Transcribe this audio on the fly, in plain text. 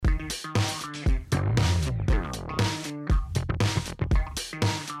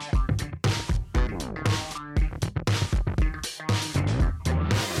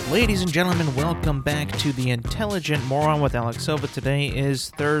Ladies and gentlemen, welcome back to the Intelligent Moron with Alex Silva. Today is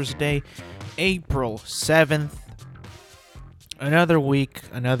Thursday, April 7th. Another week,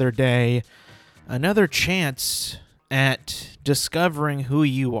 another day, another chance at discovering who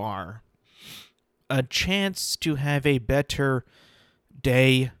you are. A chance to have a better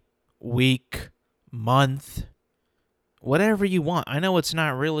day, week, month, whatever you want. I know it's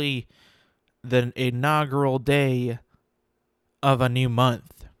not really the inaugural day of a new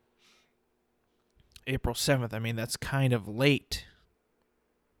month. April 7th, I mean, that's kind of late.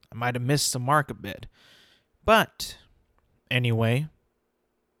 I might have missed the mark a bit. But, anyway,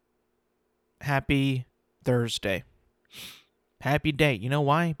 happy Thursday. Happy day. You know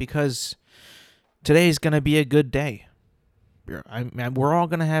why? Because today's going to be a good day. We're all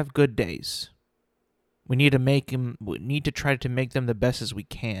going to have good days. We need to try to make them the best as we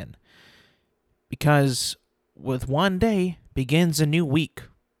can. Because with one day begins a new week.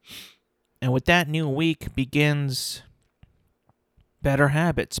 And with that new week begins better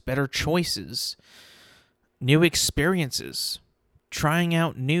habits, better choices, new experiences, trying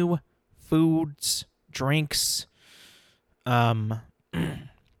out new foods, drinks, anything.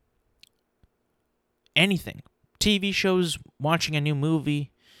 TV shows, watching a new movie,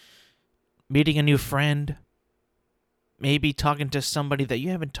 meeting a new friend, maybe talking to somebody that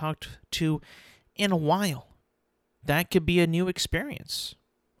you haven't talked to in a while. That could be a new experience.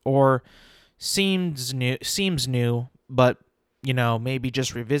 Or seems new, but, maybe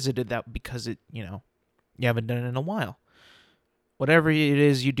just revisited that because you haven't done it in a while. Whatever it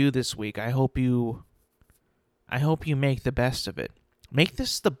is you do this week, I hope you make the best of it. Make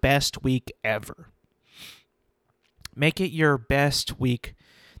this the best week ever. Make it your best week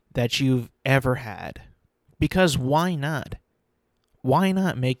that you've ever had. Because why not? Why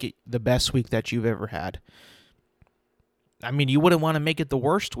not make it the best week that you've ever had? I mean, you wouldn't want to make it the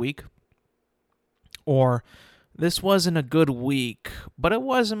worst week. Or, this wasn't a good week, but it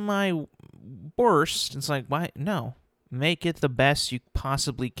wasn't my worst. It's like, why? No. Make it the best you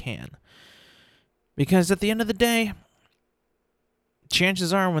possibly can. Because at the end of the day,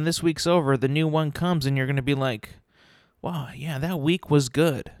 chances are when this week's over, the new one comes and you're going to be like, wow, yeah, that week was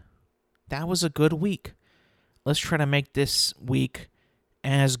good. That was a good week. Let's try to make this week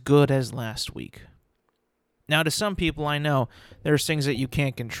as good as last week. Now, to some people, I know there's things that you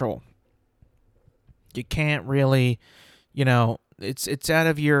can't control. You can't really, it's out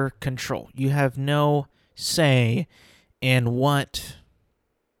of your control. You have no say in what,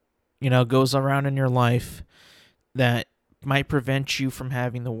 goes around in your life that might prevent you from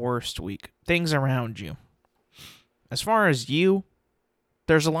having the worst week. Things around you. As far as you,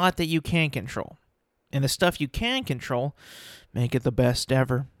 there's a lot that you can't control. And the stuff you can control, make it the best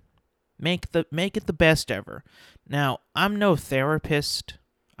ever. Make it the best ever. Now, I'm no therapist.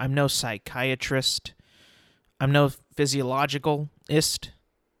 I'm no psychiatrist. I'm no physiologicalist.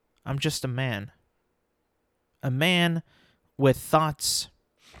 I'm just a man. A man with thoughts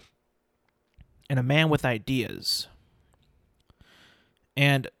and a man with ideas.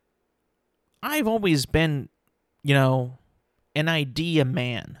 And I've always been, an idea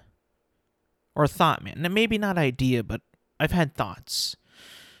man. Or a thought man. Now, maybe not idea, but I've had thoughts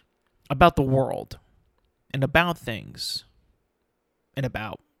about the world and about things and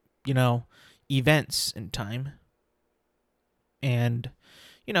about, events in time. And,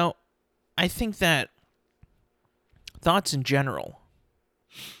 I think that thoughts in general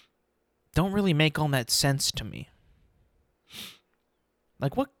don't really make all that sense to me.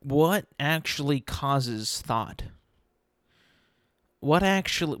 Like, what actually causes thought? What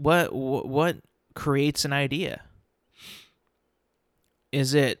creates an idea?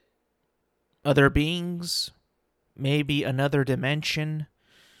 Is it other beings? Maybe another dimension?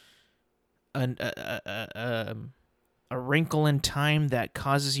 A wrinkle in time that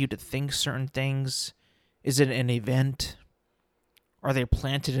causes you to think certain things? Is it an event? Are they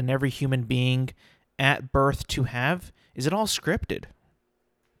planted in every human being at birth to have? Is it all scripted?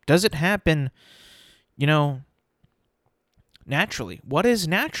 Does it happen, naturally? What is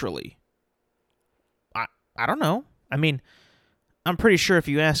naturally? I don't know. I mean, I'm pretty sure if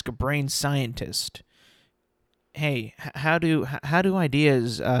you ask a brain scientist, hey, how do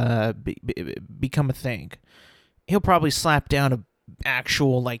ideas become a thing? He'll probably slap down a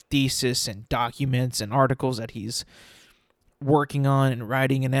actual thesis and documents and articles that he's working on and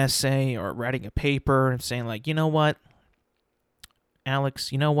writing an essay or writing a paper and saying you know what,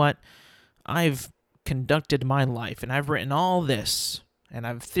 Alex, I've conducted my life and I've written all this and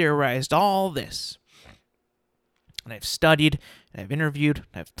I've theorized all this and I've studied and I've interviewed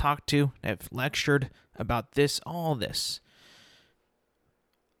and I've talked to and I've lectured about this, all this.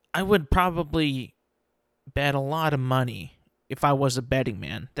 I would probably bet a lot of money if I was a betting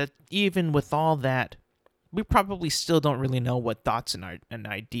man that even with all that, we probably still don't really know what thoughts and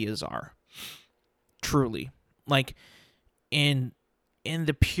ideas are. Truly. Like in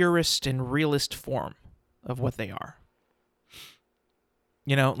the purest and realist form of what they are.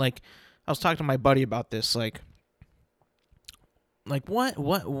 Like I was talking to my buddy about this, like what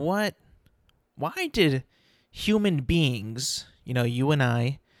why did human beings, you and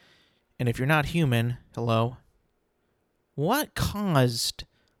I, and if you're not human, hello, what caused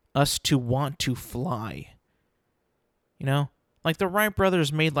us to want to fly? Like the Wright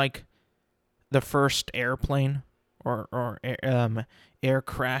brothers made like the first airplane or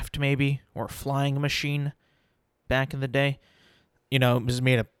aircraft maybe, or flying machine back in the day. It was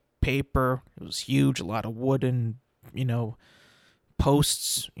made of paper. It was huge, a lot of wooden,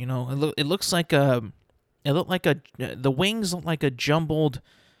 posts. It looks like the wings look like a jumbled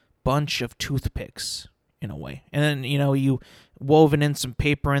bunch of toothpicks in a way. And then, you woven in some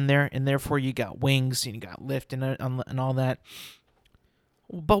paper in there, and therefore you got wings and you got lift and all that.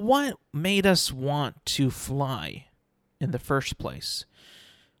 But what made us want to fly in the first place?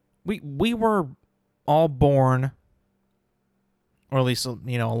 We were all born, or at least, a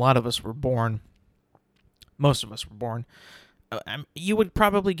lot of us were born. Most of us were born. You would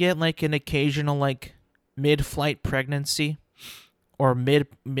probably get like an occasional like mid-flight pregnancy or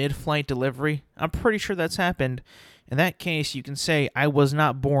mid-flight delivery. I'm pretty sure that's happened. In that case, you can say I was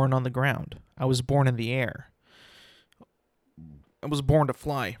not born on the ground. I was born in the air. I was born to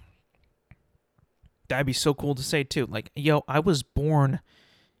fly. That'd be so cool to say too. Like, yo, I was born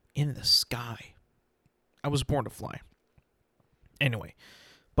in the sky. I was born to fly. Anyway,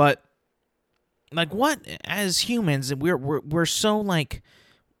 but like what, as humans, we're so like,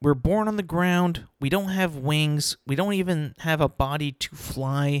 we're born on the ground. We don't have wings. We don't even have a body to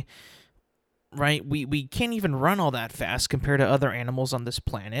fly. Right? We can't even run all that fast compared to other animals on this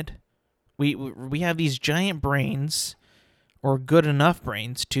planet. We have these giant brains, or good enough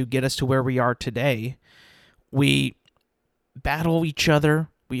brains to get us to where we are today. We battle each other.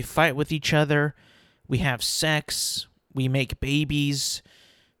 We fight with each other. We have sex. We make babies.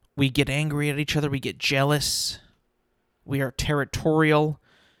 We get angry at each other. We get jealous. We are territorial.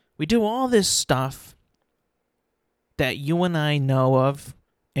 We do all this stuff that you and I know of,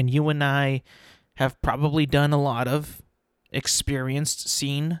 and you and I have probably done a lot of, experienced,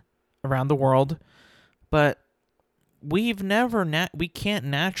 seen around the world, but we can't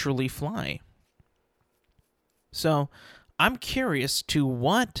naturally fly. So I'm curious to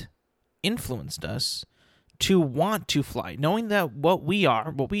what influenced us to want to fly, knowing that what we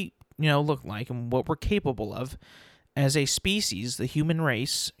look like and what we're capable of as a species, the human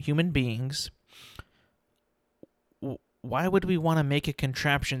race, human beings. Why would we want to make a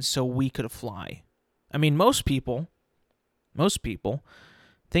contraption so we could fly? I mean, most people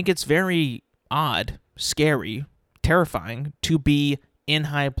think it's very odd, scary, terrifying to be in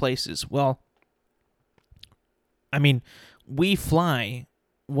high places. Well, I mean, we fly,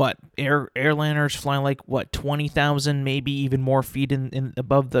 airliners fly like, 20,000, maybe even more feet in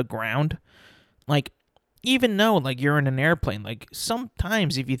above the ground? Like, even though, like, you're in an airplane, like,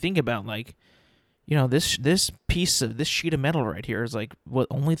 sometimes if you think about, like, this piece of this sheet of metal right here is like what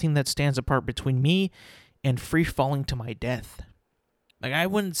only thing that stands apart between me and free falling to my death. Like, I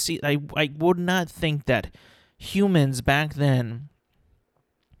would not think that humans back then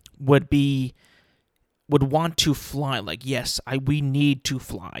would want to fly. Like, yes, we need to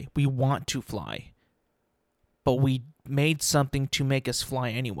fly. We want to fly. But we made something to make us fly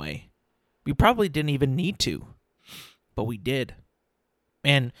anyway. We probably didn't even need to, but we did.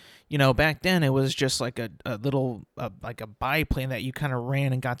 And, back then it was just like a little, like a biplane that you kind of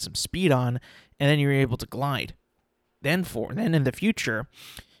ran and got some speed on, and then you were able to glide. Then in the future,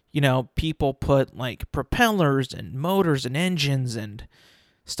 people put like propellers and motors and engines and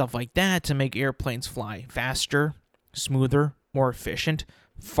stuff like that to make airplanes fly faster, smoother, more efficient,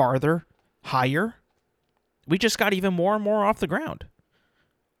 farther, higher. We just got even more and more off the ground.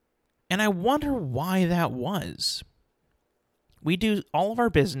 And I wonder why that was. We do all of our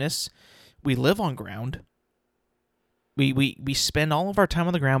business. We live on ground. We spend all of our time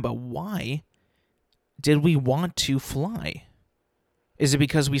on the ground, but why did we want to fly? Is it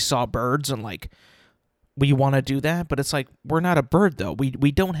because we saw birds and like we want to do that? But it's like, we're not a bird though.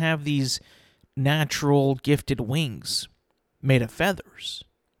 We don't have these natural gifted wings made of feathers.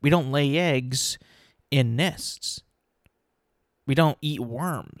 We don't lay eggs in nests. We don't eat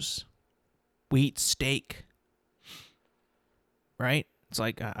worms. We eat steak. Right? It's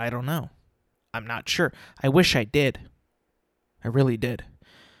like, I don't know. I'm not sure. I wish I did. I really did.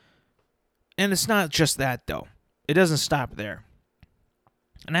 And it's not just that, though. It doesn't stop there.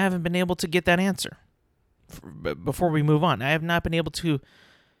 And I haven't been able to get that answer. Before we move on, I have not been able to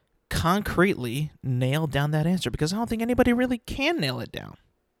concretely nail down that answer because I don't think anybody really can nail it down,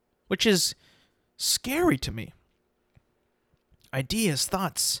 which is scary to me. Ideas,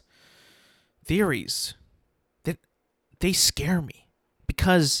 thoughts, theories, they scare me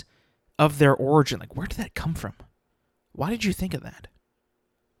because of their origin. Like, where did that come from? Why did you think of that?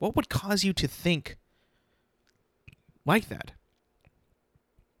 What would cause you to think like that?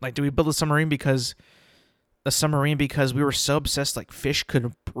 Like, do we build a submarine because we were so obsessed like fish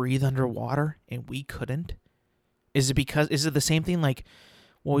could breathe underwater and we couldn't? Is it the same thing like,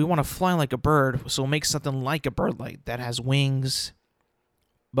 well, we want to fly like a bird, so we'll make something like a bird like that has wings,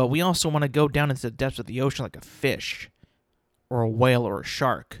 but we also want to go down into the depths of the ocean like a fish or a whale or a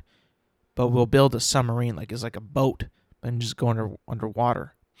shark, but we'll build a submarine like it's like a boat and just go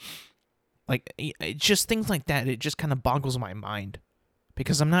underwater. Like, it just things like that, it just kind of boggles my mind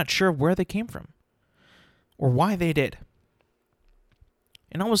because I'm not sure where they came from or why they did.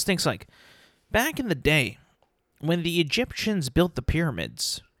 And almost things like, back in the day, when the Egyptians built the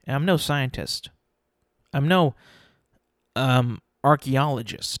pyramids, and I'm no scientist, I'm no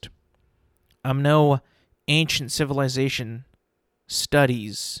archaeologist, I'm no ancient civilization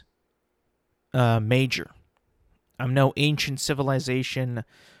studies major, I'm no ancient civilization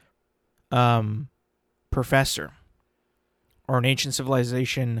professor, or an ancient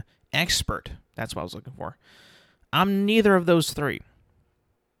civilization expert. That's what I was looking for. I'm neither of those three.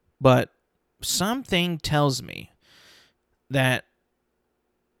 But something tells me that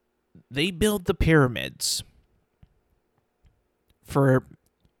they built the pyramids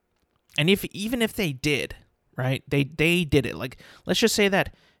and even if they did, right? They did it. Like, let's just say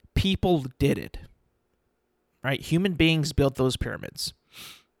that people did it. Right? Human beings built those pyramids.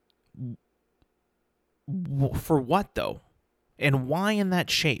 For what, though? And why in that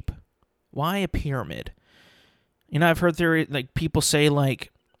shape? Why a pyramid? You know, I've heard theory, like, people say,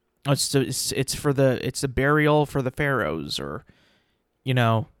 like, oh, it's the burial for the pharaohs, or, you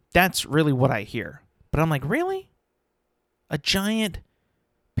know, that's really what I hear. But I'm like, really? A giant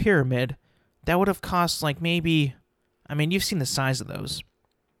pyramid that would have cost, like, maybe, I mean, you've seen the size of those.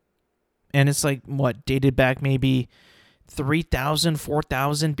 And it's like, what, dated back maybe 3,000,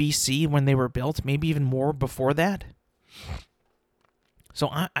 4,000 BC when they were built, maybe even more before that. So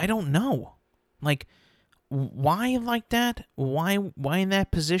I don't know. Like, why like that? Why in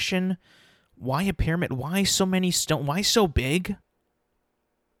that position? Why a pyramid? Why so many stone? Why so big?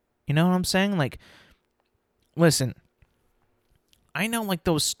 You know what I'm saying? Like, listen, I know like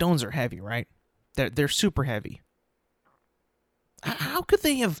those stones are heavy, right? They're super heavy. How could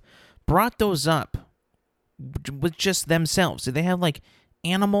they have brought those up with just themselves? Did they have like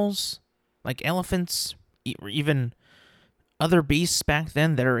animals, like elephants, or even other beasts back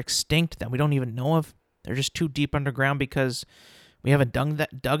then that are extinct that we don't even know of? They're just too deep underground because we haven't dug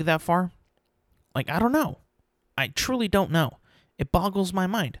that far? Like, I don't know. I truly don't know. It boggles my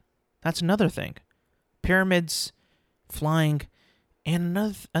mind. That's another thing. Pyramids, flying, and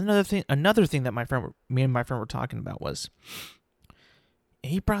another thing that me and my friend were talking about was,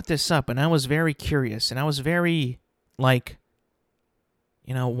 he brought this up, and I was very curious, and I was very like,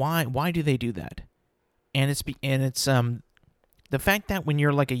 you know, why do they do that? And it's the fact that when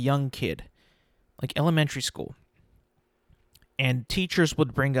you're like a young kid, like elementary school, and teachers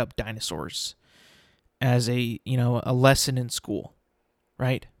would bring up dinosaurs as a lesson in school,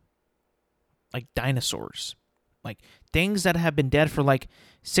 right? Like dinosaurs, like things that have been dead for like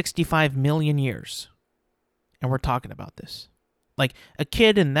 65 million years, and we're talking about this. Like, a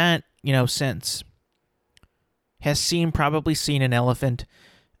kid in that, sense has probably seen an elephant,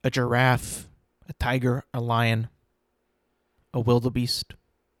 a giraffe, a tiger, a lion, a wildebeest,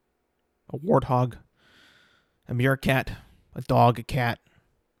 a warthog, a meerkat, a dog, a cat,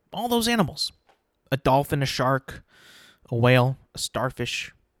 all those animals. A dolphin, a shark, a whale, a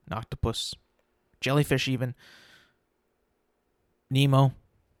starfish, an octopus, jellyfish even, Nemo.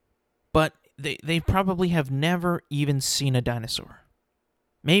 But they probably have never even seen a dinosaur.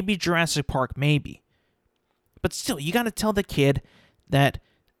 Maybe Jurassic Park, maybe. But still, you got to tell the kid that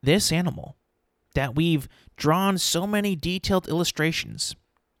this animal that we've drawn so many detailed illustrations,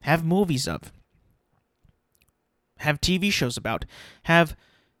 have movies of, have TV shows about, have,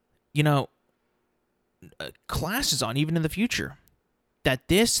 classes on even in the future, that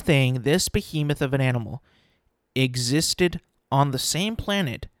this behemoth of an animal existed on the same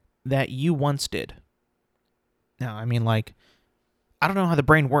planet that you once did. Now, I mean, like, I don't know how the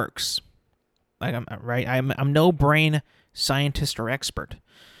brain works. Like, I'm no brain scientist or expert.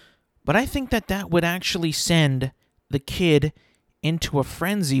 But I think that that would actually send the kid into a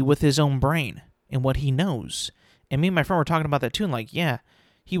frenzy with his own brain and what he knows. And me and my friend were talking about that too, and like, yeah,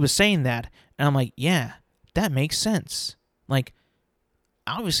 he was saying that, and I'm like, yeah, that makes sense. Like,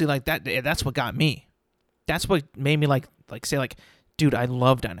 obviously, like that's what got me. That's what made me like say like, dude, I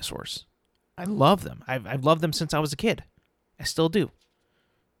love dinosaurs. I love them. I've loved them since I was a kid. I still do.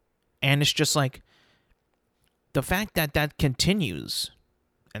 And it's just like the fact that that continues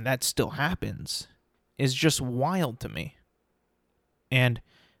and that still happens is just wild to me. And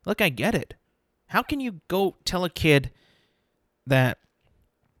look, I get it. How can you go tell a kid that,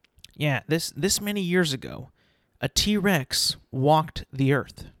 yeah, this many years ago, a T-Rex walked the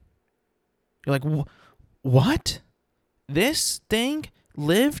earth? You're like, what? This thing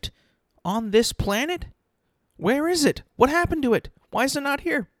lived on this planet? Where is it? What happened to it? Why is it not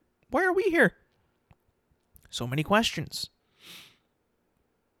here? Why are we here? So many questions.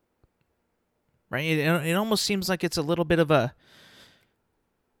 Right? It almost seems like it's a little bit of a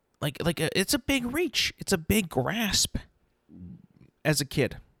it's a big reach. It's a big grasp as a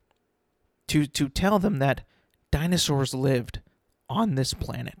kid to tell them that dinosaurs lived on this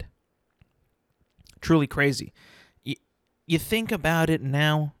planet. Truly crazy. You think about it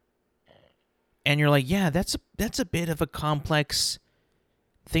now, and you're like, yeah, that's a bit of a complex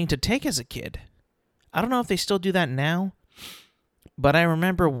thing to take as a kid. I don't know if they still do that now, but I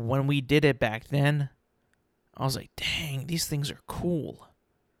remember when we did it back then, I was like, dang, these things are cool.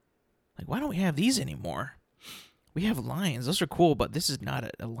 Like, why don't we have these anymore? We have lions. Those are cool, but this is not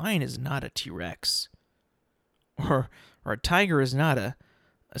a lion is not a T-Rex. Or a tiger is not a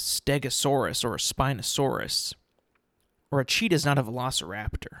Stegosaurus or a Spinosaurus. Or a cheetah is not a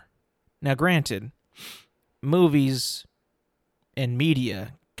Velociraptor. Now, granted, movies and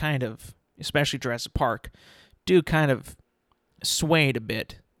media kind of, especially Jurassic Park, do kind of sway it a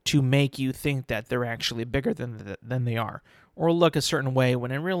bit to make you think that they're actually bigger than they are, or look a certain way,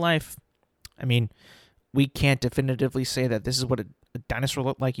 when in real life, I mean, we can't definitively say that this is what a dinosaur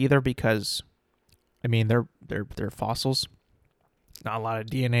looked like either, because, I mean, they're fossils. Not a lot of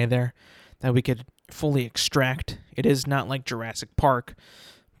DNA there that we could fully extract. It is not like Jurassic Park,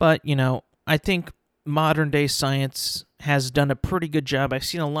 but, you know, I think modern day science has done a pretty good job. I've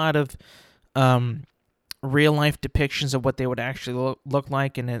seen a lot of real life depictions of what they would actually look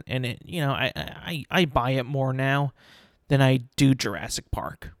like, and it, you know, I buy it more now than I do Jurassic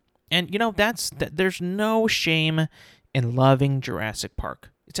Park. And you know, there's no shame in loving Jurassic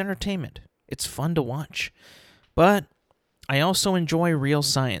Park. It's entertainment. It's fun to watch. But I also enjoy real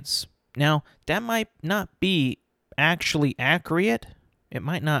science. Now, that might not be actually accurate. It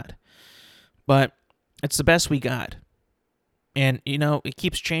might not. But it's the best we got. And, you know, it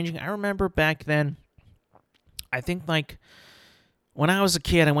keeps changing. I remember back then, I think, like, when I was a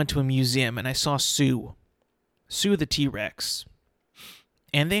kid, I went to a museum and I saw Sue the T-Rex.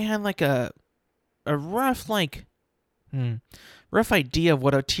 And they had, like, a rough, like, rough idea of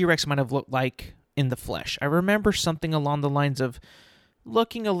what a T-Rex might have looked like in the flesh. I remember something along the lines of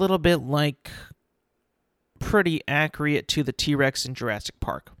looking a little bit like pretty accurate to the T-Rex in Jurassic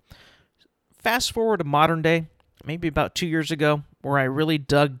Park. Fast forward to modern day, maybe about 2 years ago, where I really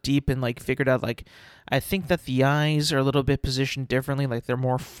dug deep and like figured out, like, I think that the eyes are a little bit positioned differently, like they're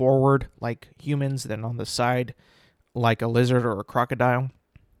more forward like humans than on the side like a lizard or a crocodile.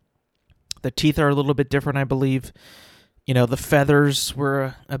 The teeth are a little bit different, I believe. You know, the feathers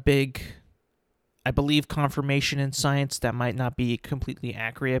were a big, I believe, confirmation in science. That might not be completely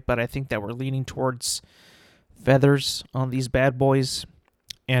accurate, but I think that we're leaning towards feathers on these bad boys.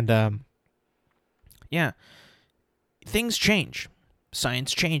 And, yeah, things change.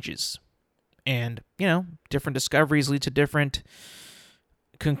 Science changes. And, you know, different discoveries lead to different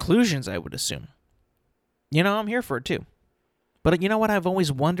conclusions, I would assume. You know, I'm here for it too. But you know what I've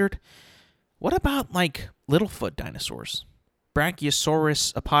always wondered? What about, like, Littlefoot dinosaurs?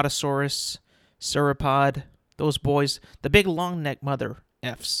 Brachiosaurus, Apatosaurus, Sauropod, those boys, the big long neck mother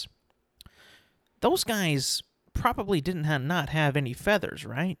Fs. Those guys probably didn't not have any feathers,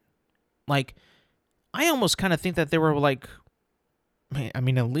 right? Like, I almost kind of think that they were like, I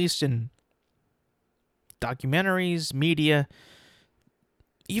mean, at least in documentaries, media,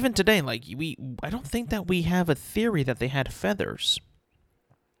 even today, like, I don't think that we have a theory that they had feathers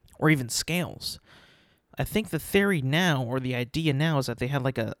or even scales. I think the theory now, or the idea now, is that they had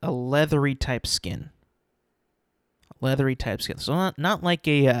like a leathery type skin. Leathery type skin. So not like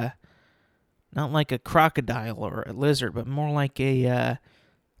a crocodile or a lizard, but more like an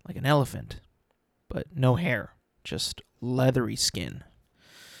elephant, but no hair, just leathery skin.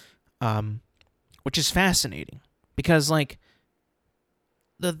 Which is fascinating because, like,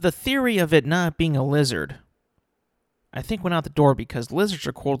 the theory of it not being a lizard, I think, went out the door because lizards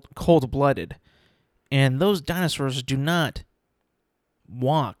are cold-blooded, and those dinosaurs do not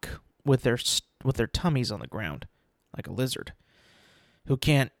walk with their tummies on the ground like a lizard, who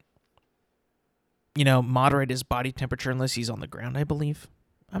can't, moderate his body temperature unless he's on the ground, I believe.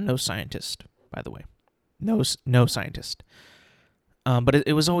 I'm no scientist, by the way. No scientist. But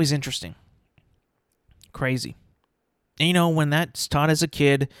it was always interesting. Crazy. And, when that's taught as a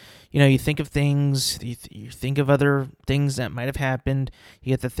kid, you think of things, you think of other things that might have happened.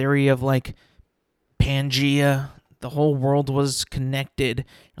 You get the theory of, like, Pangea. The whole world was connected.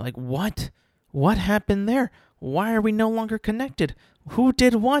 You're like, what? What happened there? Why are we no longer connected? Who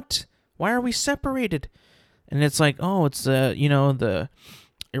did what? Why are we separated? And it's like, oh, it's the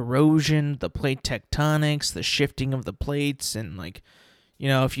erosion, the plate tectonics, the shifting of the plates, and like,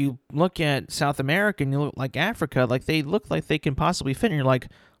 if you look at South America and you look like Africa, like they look like they can possibly fit, and you're like,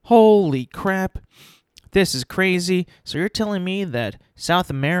 holy crap, this is crazy. So you're telling me that South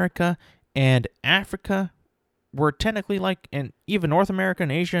America and Africa were technically like, and even North America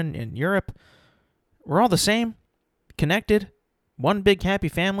and Asia and Europe, we're all the same, connected, one big happy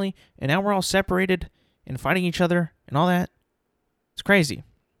family, and now we're all separated and fighting each other and all that? It's crazy.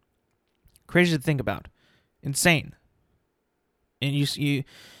 Crazy to think about. Insane. And you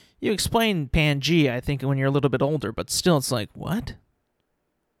explain Pangea, I think, when you're a little bit older, but still it's like, what?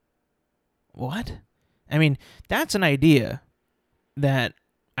 What? I mean, that's an idea that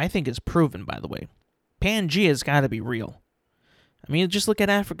I think is proven, by the way. Pangea's got to be real. I mean, just look at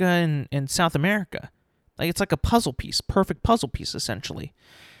Africa and South America. Like, it's like a puzzle piece, perfect puzzle piece, essentially.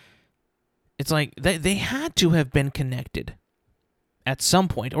 It's like they had to have been connected at some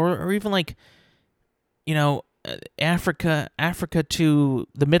point, or even like, Africa to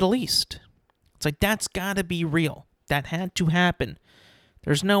the Middle East. It's like, that's got to be real. That had to happen.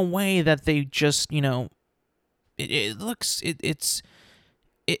 There's no way that they just, it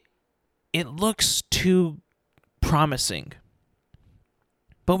looks too promising.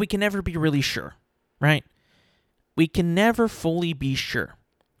 But we can never be really sure, right? We can never fully be sure.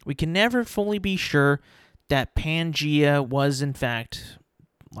 We can never fully be sure that Pangea was, in fact,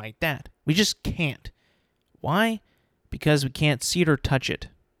 like that. We just can't. Why? Because we can't see it or touch it.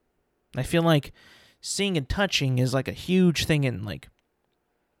 I feel like seeing and touching is like a huge thing in, like,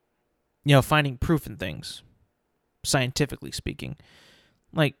 finding proof in things, scientifically speaking.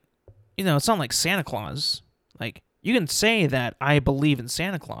 Like, it's not like Santa Claus. Like, you can say that I believe in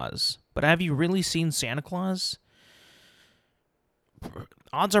Santa Claus, but have you really seen Santa Claus?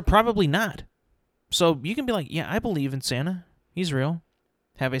 Odds are probably not. So you can be like, yeah, I believe in Santa. He's real.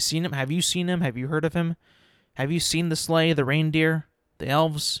 Have I seen him? Have you seen him? Have you heard of him? Have you seen the sleigh, the reindeer, the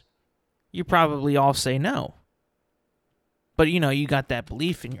elves? You probably all say no. But, you got that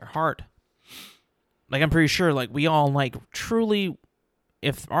belief in your heart. Like, I'm pretty sure, like, we all, like, truly,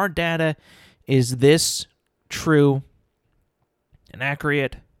 if our data is this true and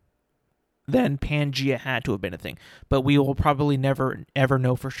accurate, then Pangea had to have been a thing. But we will probably never, ever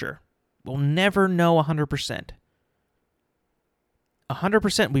know for sure. We'll never know 100%.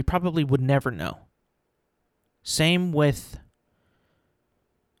 100% we probably would never know. Same with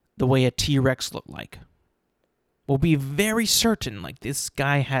the way a T-Rex looked like. We'll be very certain, like, this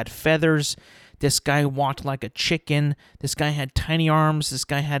guy had feathers, this guy walked like a chicken, this guy had tiny arms, this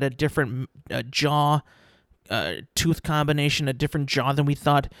guy had a different jaw, tooth combination, a different jaw than we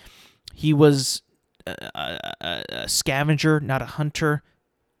thought. He was a scavenger, not a hunter.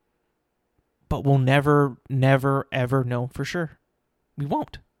 But we'll never, never, ever know for sure. We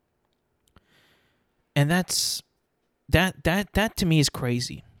won't. And that to me is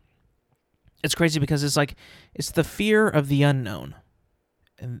crazy. It's crazy because it's like, it's the fear of the unknown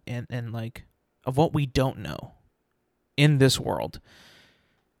and like of what we don't know in this world.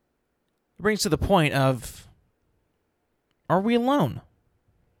 It brings to the point of, are we alone?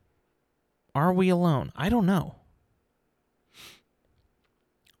 Are we alone? I don't know.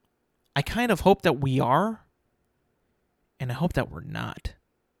 I kind of hope that we are, and I hope that we're not.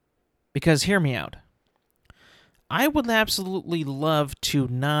 Because, hear me out. I would absolutely love to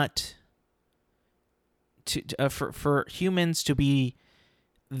not, for humans to be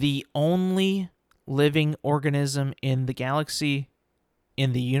the only living organism in the galaxy,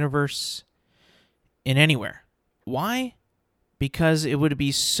 in the universe, in anywhere. Why? Because it would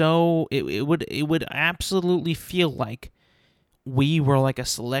be so, it would absolutely feel like we were like a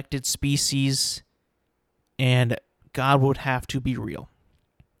selected species, and God would have to be real.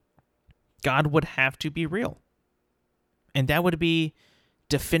 God would have to be real. And that would be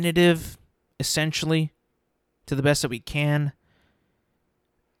definitive, essentially, to the best that we can.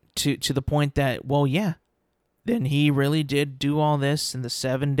 to the point that, well, yeah, then he really did do all this in the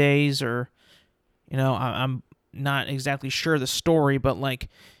 7 days, or, I'm not exactly sure the story, but like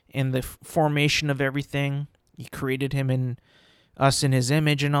in the formation of everything, he created him in us in his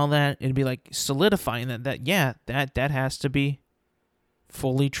image and all that. It'd be like solidifying that yeah, that has to be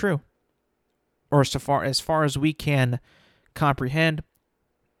fully true, or so far as we can comprehend,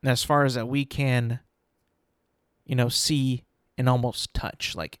 as far as that we can, see and almost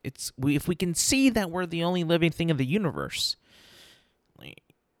touch. Like if we can see that we're the only living thing in the universe,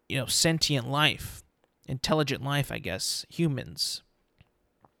 sentient life, intelligent life, I guess, humans.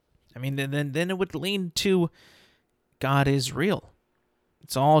 I mean, then it would lean to God is real.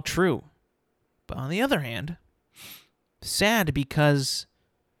 It's all true. But on the other hand, sad because,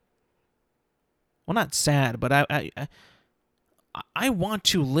 well, not sad, but I want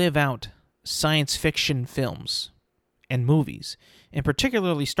to live out science fiction films and movies, and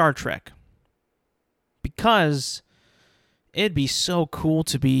particularly Star Trek, because it'd be so cool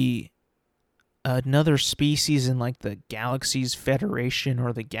to be another species in like the Galaxy's Federation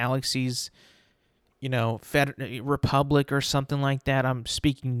or the Galaxy's, Republic or something like that. I'm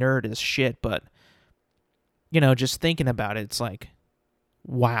speaking nerd as shit, but, just thinking about it, it's like,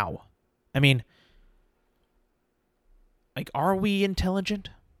 wow. I mean, like, are we intelligent?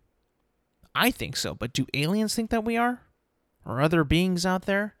 I think so, but do aliens think that we are? Or other beings out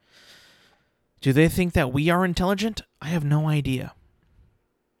there? Do they think that we are intelligent? I have no idea.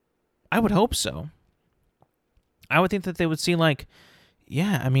 I would hope so. I would think that they would see, like,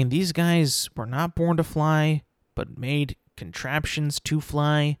 yeah, I mean, these guys were not born to fly, but made contraptions to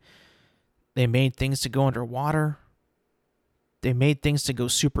fly. They made things to go underwater. They made things to go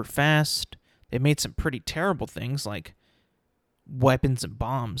super fast. They made some pretty terrible things, like weapons and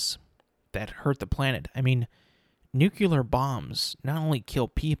bombs that hurt the planet. I mean, nuclear bombs not only kill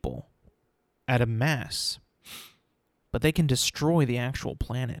people at a mass, but they can destroy the actual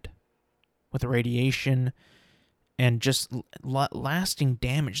planet with radiation and just lasting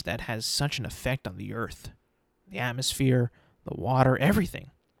damage that has such an effect on the Earth, the atmosphere, the water,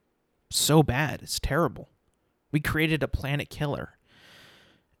 everything. So bad. It's terrible. We created a planet killer,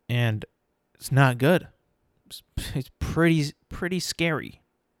 and it's not good. It's pretty scary.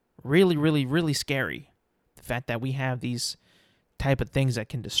 Really, really, really scary. The fact that we have these type of things that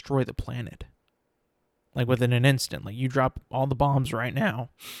can destroy the planet. Like within an instant. Like you drop all the bombs right now,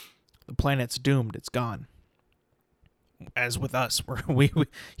 the planet's doomed. It's gone. As with us, we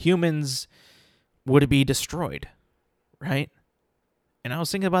humans would be destroyed, right? And I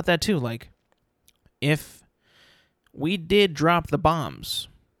was thinking about that too. Like, if we did drop the bombs,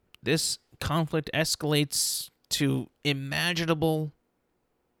 this conflict escalates to imaginable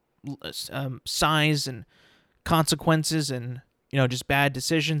size and consequences, and just bad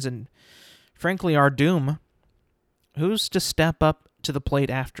decisions, and frankly our doom. Who's to step up to the plate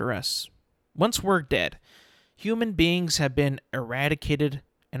after us? Once we're dead, human beings have been eradicated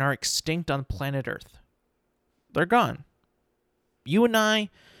and are extinct on planet Earth. They're gone. You and I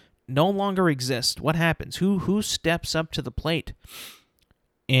no longer exist. What happens? Who steps up to the plate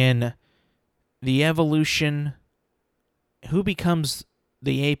in the evolution? Who becomes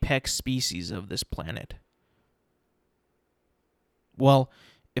the apex species of this planet? Well,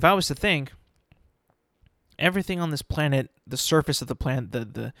 if I was to think, everything on this planet, the surface of the planet,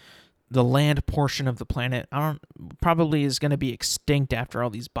 the land portion of the planet, probably is going to be extinct after all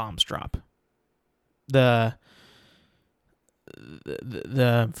these bombs drop. The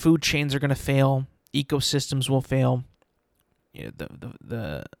food chains are going to fail. Ecosystems will fail.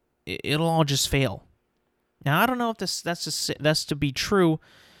 It'll all just fail. Now, I don't know if that's to be true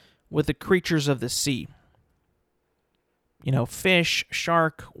with the creatures of the sea. Fish,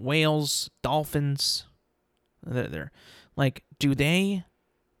 shark, whales, dolphins. They're like, do they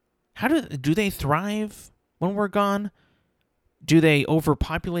thrive when we're gone? Do they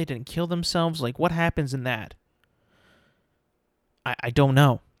overpopulate and kill themselves? Like, what happens in that? I don't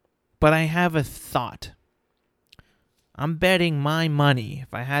know. But I have a thought. I'm betting my money,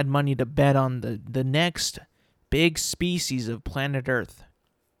 if I had money to bet on the next big species of planet Earth,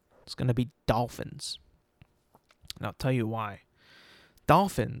 it's going to be dolphins. And I'll tell you why.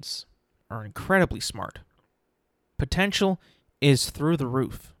 Dolphins are incredibly smart. Potential is through the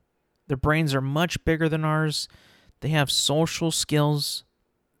roof. Their brains are much bigger than ours. They have social skills.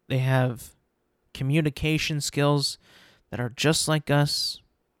 They have communication skills that are just like us.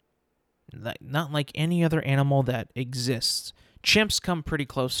 Not like any other animal that exists. Chimps come pretty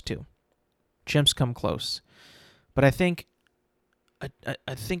close too. Chimps come close. But I think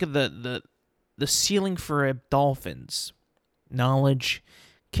of the ceiling for a dolphin's knowledge,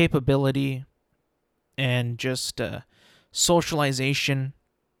 capability and just socialization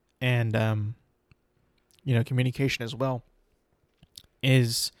and communication as well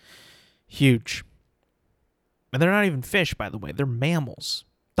is huge. And they're not even fish, by the way. They're mammals.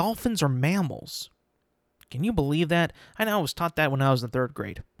 Dolphins are mammals. Can you believe that? I know I was taught that when I was in third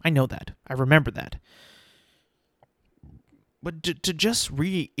grade. I know that. I remember that. But to just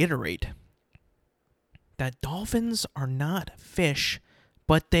reiterate that dolphins are not fish,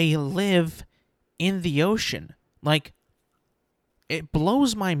 but they live in the ocean. Like, it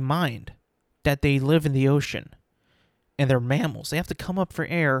blows my mind that they live in the ocean and they're mammals. They have to come up for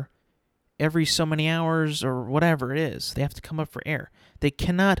air every so many hours or whatever it is. They have to come up for air. They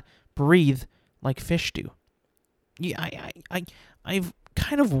cannot breathe like fish do. Yeah, I've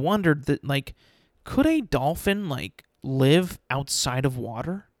kind of wondered that, like, could a dolphin, like, live outside of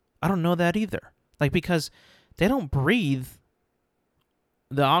water? I don't know that either. Like, because they don't breathe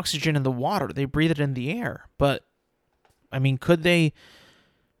the oxygen in the water. They breathe it in the air. But, I mean, could they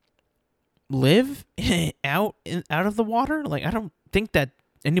live out of the water? Like, I don't think that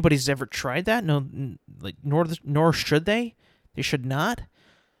anybody's ever tried that. No, like, nor should they. They should not.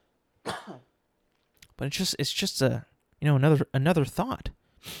 But it's just a another thought.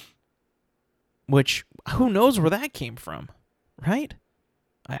 Which, who knows where that came from, right?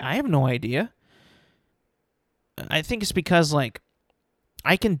 I have no idea. I think it's because, like,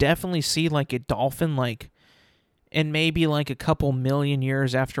 I can definitely see, like, a dolphin, like, and maybe, like, a couple million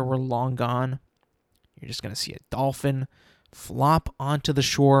years after we're long gone, you're just going to see a dolphin flop onto the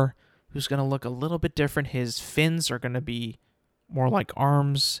shore who's going to look a little bit different. His fins are going to be more like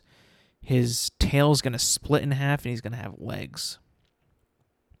arms. His tail's going to split in half, and he's going to have legs.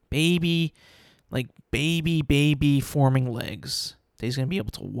 Baby forming legs that he's going to be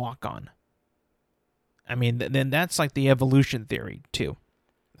able to walk on. I mean, then that's like the evolution theory, too,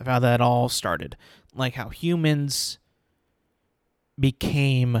 of how that all started. Like how humans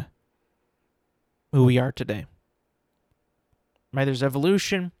became who we are today. Right? There's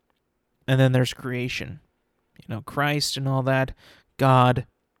evolution, and then there's creation. Christ and all that, God,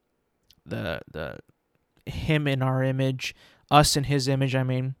 the him in our image, us in his image, I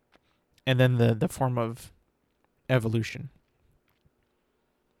mean, and then the form of evolution.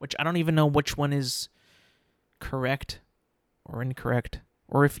 Which I don't even know which one is correct or incorrect,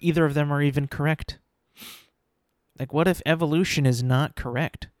 or if either of them are even correct. Like, what if evolution is not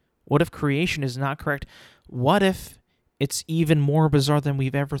correct? What if creation is not correct? What if it's even more bizarre than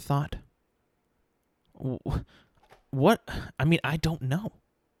we've ever thought? What? I mean, I don't know.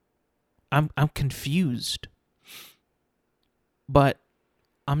 I'm confused. But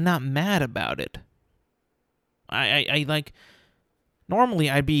I'm not mad about it. I like, normally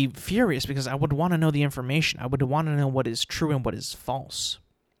I'd be furious because I would want to know the information. I would want to know what is true and what is false.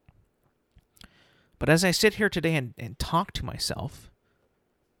 But as I sit here today and talk to myself,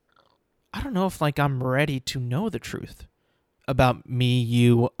 I don't know if, like, I'm ready to know the truth about me,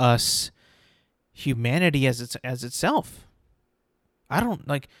 you, us, humanity as itself. I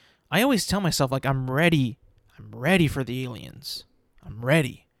always tell myself, like, I'm ready for the aliens. I'm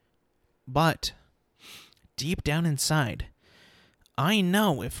ready. But deep down inside, I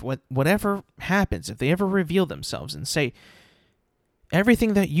know if whatever happens, if they ever reveal themselves and say,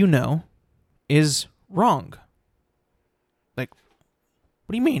 everything that you know is wrong. Like,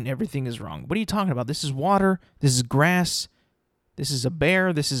 what do you mean everything is wrong? What are you talking about? This is water. This is grass. This is a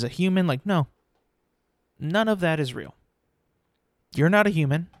bear. This is a human. Like, no. None of that is real. You're not a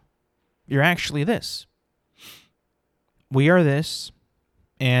human. You're actually this. We are this,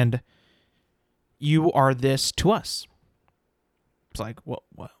 and you are this to us. It's like, what?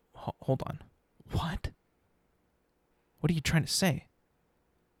 Hold on. What? What are you trying to say?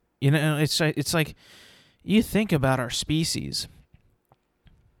 It's like, you think about our species,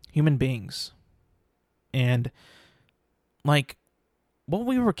 human beings, and, like, what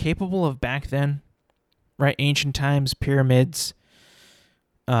we were capable of back then, right? Ancient times, pyramids,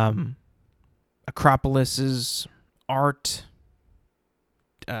 acropolises, art,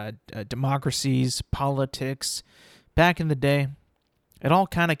 democracies, politics. Back in the day, it all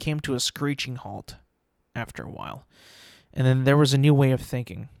kind of came to a screeching halt after a while. And then there was a new way of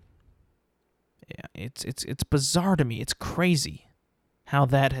thinking. Yeah, it's bizarre to me. It's crazy how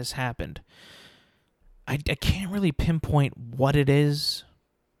that has happened. I can't really pinpoint what it is,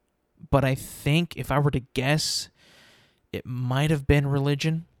 but I think if I were to guess, it might have been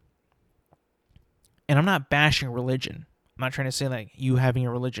religion. And I'm not bashing religion. I'm not trying to say, like, you having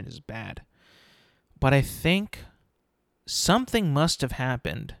a religion is bad. But I think something must have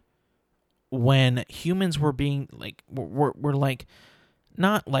happened when humans were being, like, were like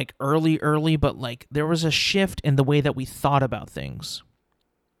not like early, but like there was a shift in the way that we thought about things.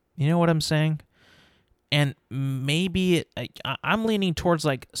 You know what I'm saying? And maybe I'm leaning towards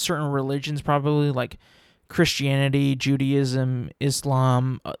like certain religions, probably like Christianity, Judaism,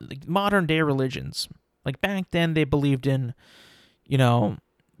 Islam, like modern day religions. Like back then, they believed in, you know,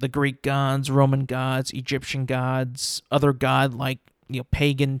 the Greek gods, Roman gods, Egyptian gods, other god like,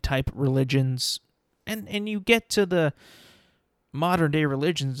 pagan type religions, and you get to the modern day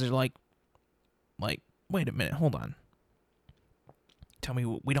religions, they're like wait a minute, hold on. Tell me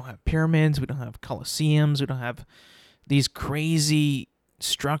we don't have pyramids, we don't have colosseums, we don't have these crazy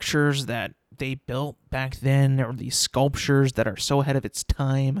structures that they built back then, or these sculptures that are so ahead of its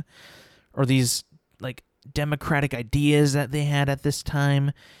time, or these like democratic ideas that they had at this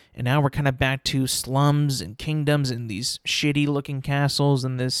time. And now we're kind of back to slums and kingdoms and these shitty looking castles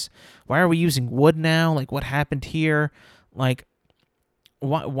and this, why are we using wood now? Like, what happened here? Like,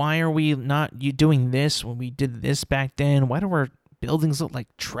 why are we not doing this when we did this back then? Why do our buildings look like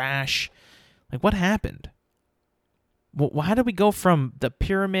trash? Like, what happened? Well, how did we go from the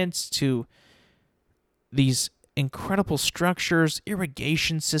pyramids to these incredible structures,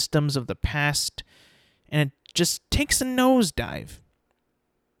 irrigation systems of the past, and it just takes a nosedive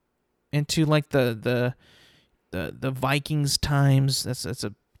into like the Vikings times. That's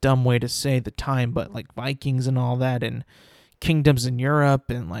a dumb way to say the time, but like Vikings and all that, and kingdoms in Europe,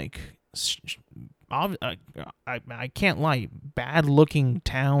 and like I can't lie, bad looking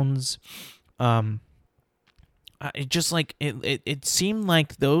towns. It just like it seemed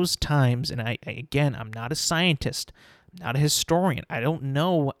like those times, and I'm not a scientist, not a historian. I don't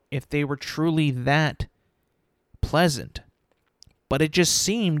know if they were truly that pleasant, but it just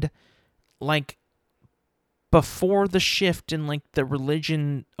seemed like before the shift in like the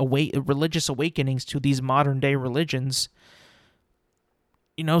religious awakenings to these modern day religions,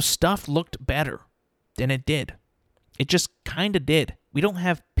 stuff looked better than it did. It just kind of did. We don't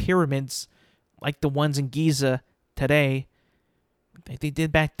have pyramids like the ones in Giza today like they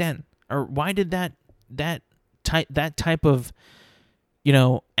did back then. Or why did that type of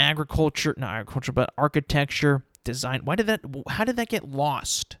not agriculture, but architecture, design, how did that get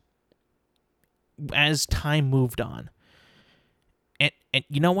lost as time moved on? And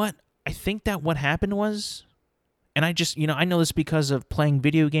you know what? I think that what happened was, and I just, I know this because of playing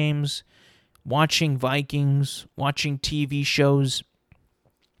video games, watching Vikings, watching TV shows.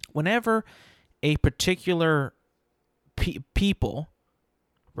 Whenever a particular people,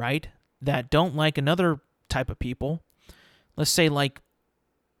 right, that don't like another type of people, let's say like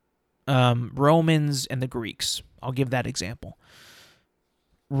Romans and the Greeks, I'll give that example.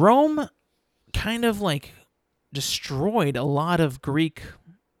 Rome kind of like destroyed a lot of Greek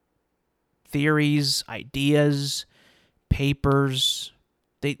theories, ideas, papers.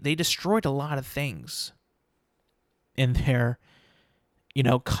 They destroyed a lot of things in their,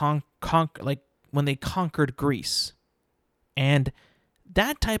 like when they conquered Greece. And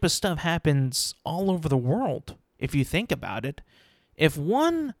that type of stuff happens all over the world, if you think about it. If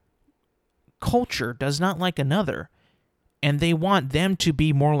one culture does not like another, and they want them to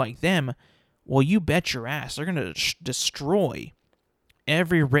be more like them, well, you bet your ass they're going to destroy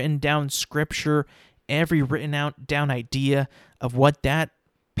every written down scripture, every written down idea of what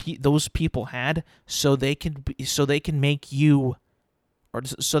those people had, so they can make you, or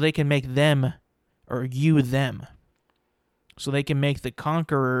so they can make them, or you them, so they can make the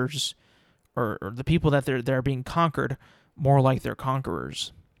conquerors, or the people that they're being conquered, more like their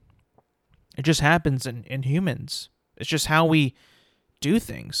conquerors. It just happens in humans. It's just how we do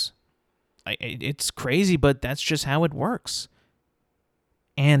things. It's crazy, but that's just how it works.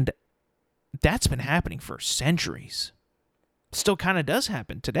 And that's been happening for centuries. Still kind of does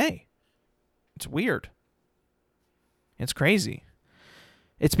happen today. It's weird. It's crazy.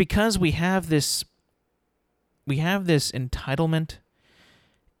 It's because we have this entitlement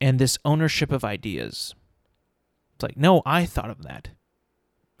and this ownership of ideas. It's like, no, I thought of that.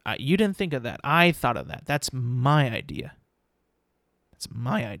 You didn't think of that. I thought of that. That's my idea. That's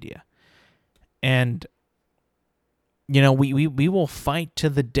my idea. And, we will fight to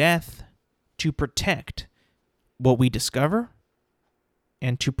the death to protect what we discover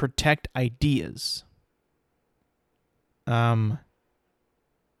and to protect ideas. And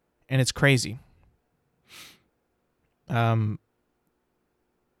it's crazy. But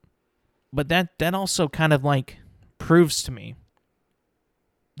that also kind of like proves to me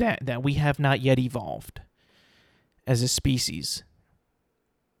that we have not yet evolved as a species,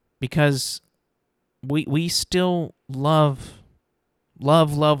 because we still love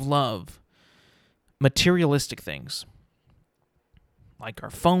materialistic things. like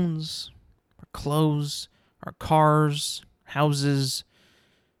our phones, our clothes, our cars, houses.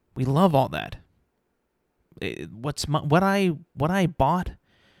 We love all that. What I bought,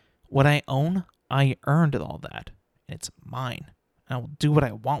 what I own, I earned all that. It's mine. I will do what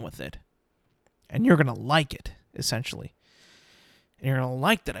I want with it. And you're going to like it, essentially. And you're going to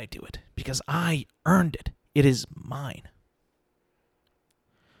like that I do it because I earned it. It is mine.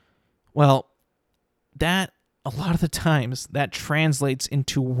 Well, that, a lot of the times, that translates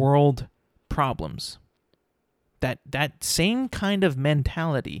into world problems. That same kind of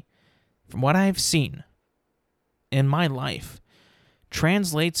mentality, from what I've seen in my life,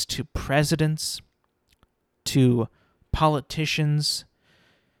 translates to presidents, to politicians,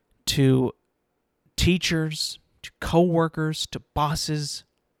 to teachers, to co-workers, to bosses.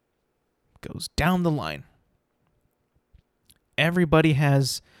 Goes down the line. Everybody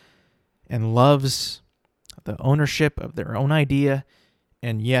has and loves the ownership of their own idea.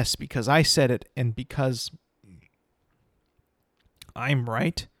 And yes, because I said it, and because I'm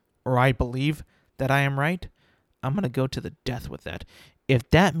right, or I believe that I am right, I'm going to go to the death with that. If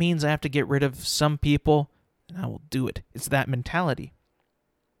that means I have to get rid of some people, then I will do it. It's that mentality.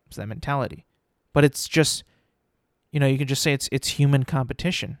 But it's just, you can just say it's human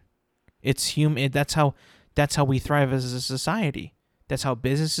competition. It's human. That's how we thrive as a society. That's how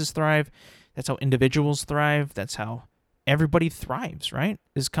businesses thrive. That's how individuals thrive. That's how everybody thrives, right?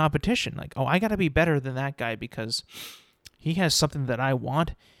 Is competition. Like, oh, I got to be better than that guy because he has something that I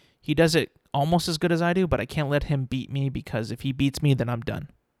want. He does it almost as good as I do, but I can't let him beat me because if he beats me, then I'm done.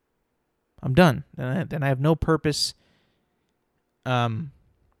 Then I have no purpose in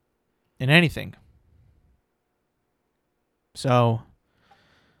anything. So,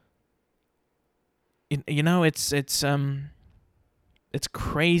 it's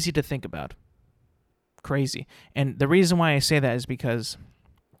crazy to think about. Crazy. And the reason why I say that is because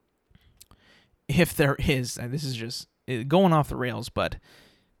if there is, and this is just going off the rails, but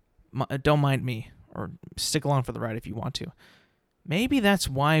don't mind me, or stick along for the ride if you want to. Maybe that's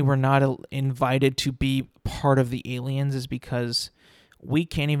why we're not invited to be part of the aliens, is because we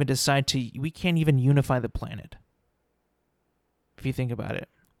can't even unify the planet. If you think about it.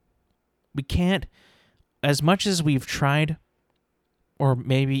 We can't, as much as we've tried, or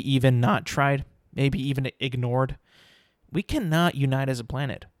maybe even not tried, maybe even ignored, we cannot unite as a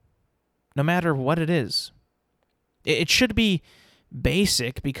planet, no matter what it is. It should be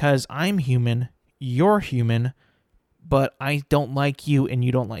basic because I'm human, you're human, but I don't like you and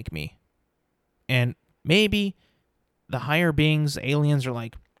you don't like me. And maybe the higher beings, aliens, are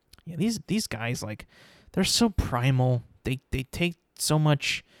like, yeah, these guys, like, they're so primal. They take so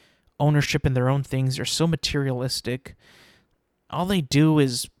much ownership in their own things. They're so materialistic. All they do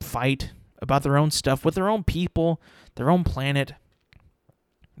is fight about their own stuff with their own people, their own planet,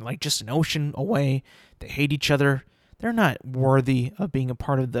 like just an ocean away. They hate each other. They're not worthy of being a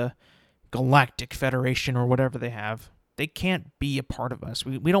part of the Galactic Federation or whatever they have. They can't be a part of us.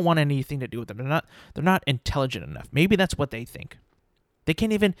 We don't want anything to do with them. They're not intelligent enough. Maybe that's what they think. They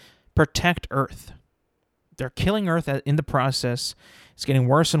can't even protect Earth. They're killing Earth in the process. It's getting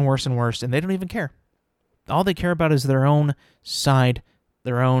worse and worse and worse, and they don't even care. All they care about is their own side,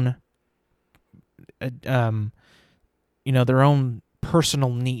 their own, their own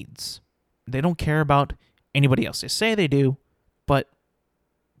personal needs. They don't care about anybody else. They say they do, but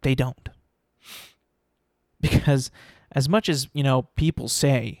they don't. Because as much as, people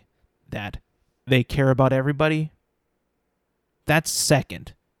say that they care about everybody, that's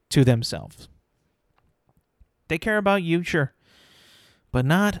second to themselves. They care about you, sure, but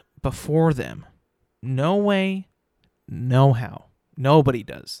not before them. No way, no how. Nobody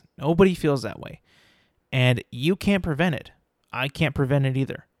does. Nobody feels that way. And you can't prevent it. I can't prevent it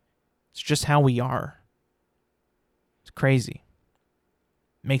either. It's just how we are. It's crazy.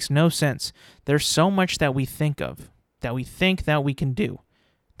 Makes no sense. There's so much that we think of, that we think that we can do,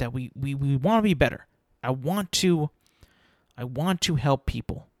 that we want to be better. I want to help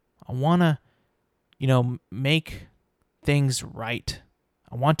people. I want to, make things right.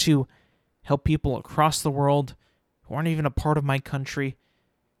 I want to help people across the world who aren't even a part of my country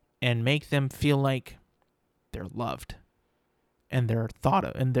and make them feel like they're loved and they're thought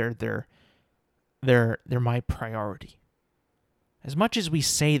of and they're my priority. As much as we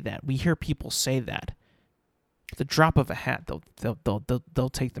say that, we hear people say that, at the drop of a hat, they'll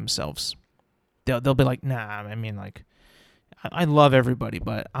take themselves. They'll be like, nah, I mean, like, I love everybody,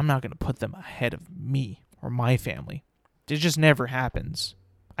 but I'm not going to put them ahead of me or my family. It just never happens.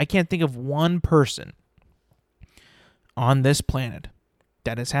 I can't think of one person on this planet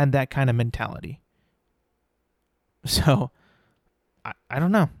that has had that kind of mentality. So, I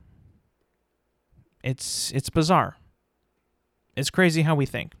don't know. It's bizarre. It's crazy how we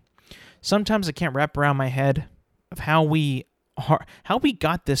think. Sometimes I can't wrap around my head of how we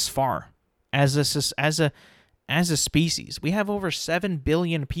got this far as a species. We have over 7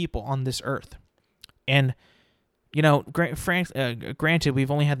 billion people on this earth. And granted,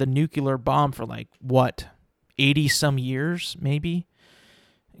 we've only had the nuclear bomb for 80 some years, maybe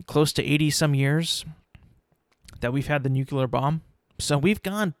close to 80 some years that we've had the nuclear bomb. So we've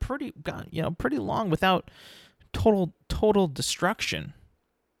gone pretty long without total destruction.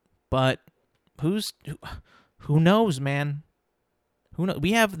 But who knows, man? Who knows?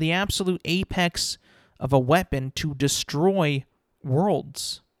 We have the absolute apex of a weapon to destroy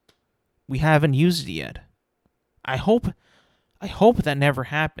worlds. We haven't used it yet. I hope that never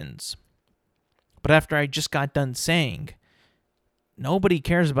happens. But after I just got done saying, nobody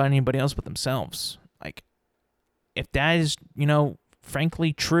cares about anybody else but themselves. If that is,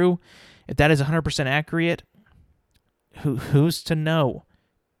 frankly true, if that is 100% accurate, who's to know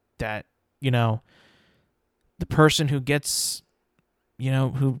that, the person who gets,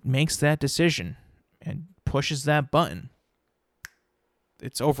 who makes that decision and pushes that button,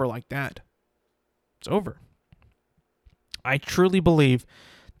 it's over like that. It's over. I truly believe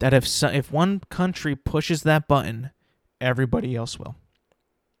that if one country pushes that button, everybody else will.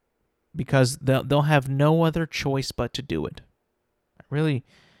 Because they'll have no other choice but to do it.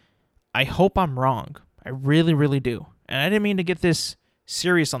 I hope I'm wrong. I really, really do. And I didn't mean to get this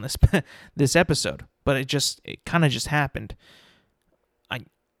serious on this episode, but it kind of just happened. I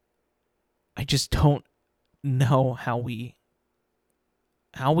just don't know how we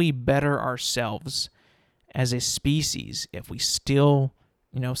better ourselves as a species if we still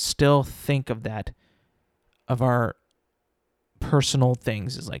think of that, of our personal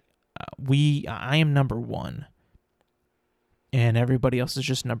things as I am number one and everybody else is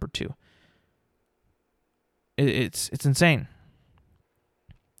just number two. It's insane.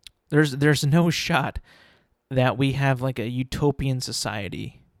 There's no shot that we have a utopian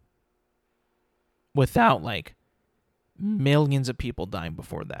society without millions of people dying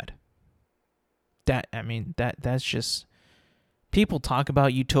before that. That's just, people talk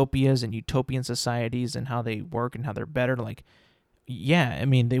about utopias and utopian societies and how they work and how they're better. Yeah,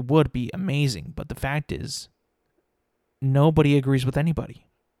 they would be amazing, but the fact is, nobody agrees with anybody.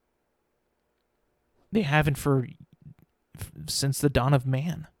 They haven't since the dawn of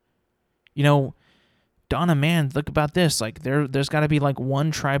man. Dawn of man, look about this. There's got to be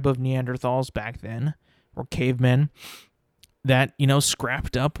one tribe of Neanderthals back then, or cavemen, that,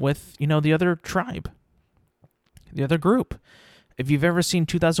 scrapped up with, the other tribe, the other group. If you've ever seen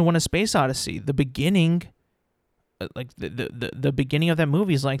 2001: A Space Odyssey, the beginning, the beginning of that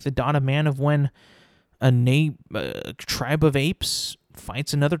movie is the dawn of man, of when a tribe of apes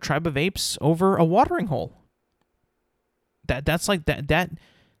fights another tribe of apes over a watering hole. That's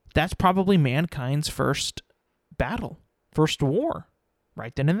probably mankind's first battle, first war,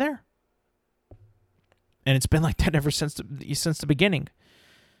 right then and there. And it's been like that ever since the beginning.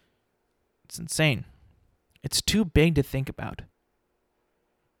 It's insane. It's too big to think about.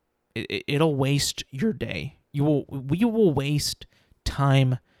 It'll waste your day. You will waste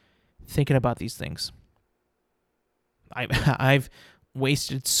time thinking about these things. I've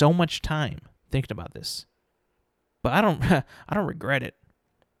wasted so much time thinking about this, but I don't regret it.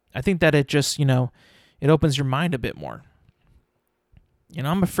 I think that it just, it opens your mind a bit more.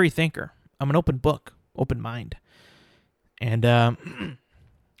 I'm a free thinker. I'm an open book, open mind. And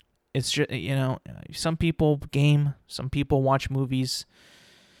it's just, some people game, some people watch movies.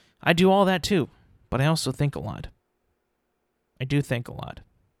 I do all that too, but I also think a lot. I do think a lot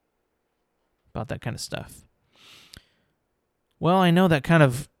about that kind of stuff. Well, I know that kind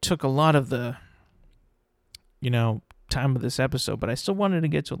of took a lot of the, time of this episode, but I still wanted to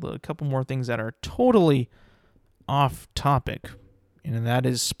get to a couple more things that are totally off topic, and that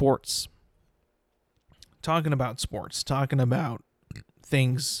is sports. Talking about sports, talking about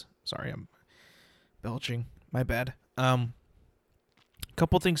things. Sorry, I'm belching. My bad. A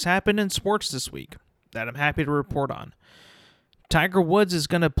couple things happened in sports this week that I'm happy to report on. Tiger Woods is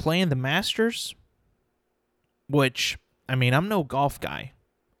going to play in the Masters, which, I'm no golf guy.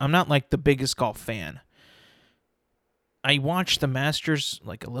 I'm not the biggest golf fan. I watch the Masters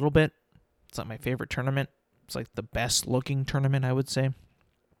a little bit. It's not my favorite tournament. It's the best looking tournament, I would say, in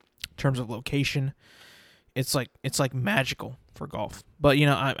terms of location. It's magical for golf. But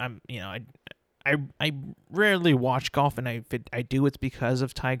I rarely watch golf, and if I do, it's because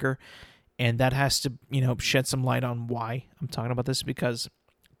of Tiger, and that has to shed some light on why I'm talking about this, because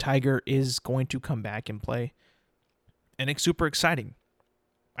Tiger is going to come back and play and it's super exciting.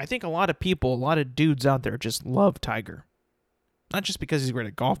 I think a lot of people, a lot of dudes out there just love Tiger. Not just because he's great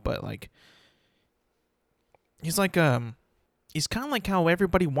at golf, but like he's kind of like how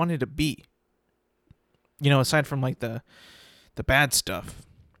everybody wanted to be. Aside from like the bad stuff.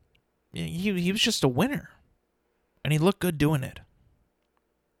 He was just a winner. And he looked good doing it.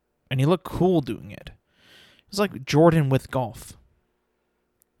 And he looked cool doing it. It was like Jordan with golf.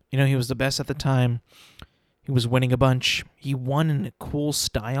 He was the best at the time. He was winning a bunch. He won in a cool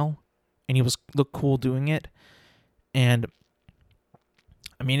style. And he looked cool doing it. And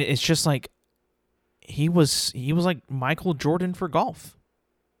I mean, it's just like he was like Michael Jordan for golf.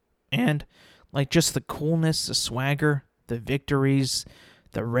 And like just the coolness, the swagger, the victories,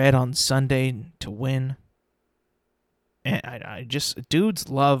 the red on Sunday to win. And I just, dudes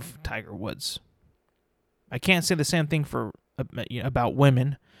love Tiger Woods. I can't say the same thing about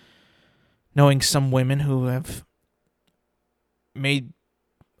women. Knowing some women who have made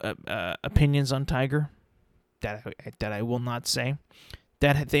opinions on Tiger that I will not say,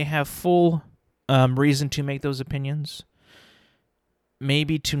 that they have full reason to make those opinions.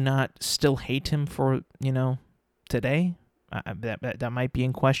 Maybe to not still hate him for today. That might be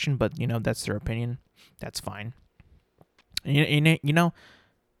in question, but that's their opinion. That's fine. I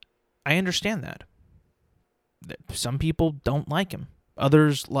understand that. Some people don't like him.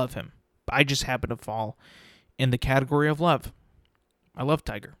 Others love him. I just happen to fall in the category of love. I love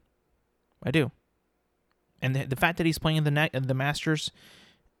Tiger. I do. And the fact that he's playing the Masters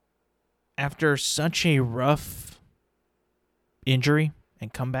after such a rough injury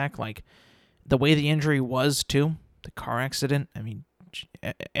and comeback, like the way the injury was too, the car accident. I mean,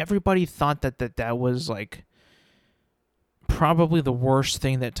 everybody thought that was like probably the worst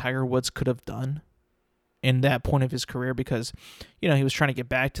thing that Tiger Woods could have done in that point of his career, because he was trying to get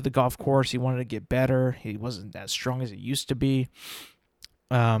back to the golf course. He wanted to get better. He wasn't as strong as he used to be.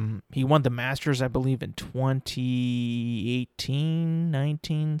 He won the Masters, I believe, in 2018,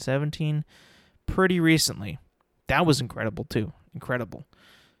 19, 17, pretty recently. That was incredible too. Incredible.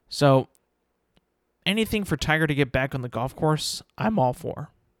 So anything for Tiger to get back on the golf course, I'm all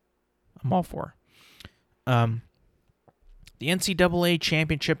for. The NCAA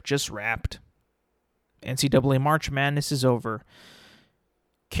championship just wrapped. NCAA March Madness is over.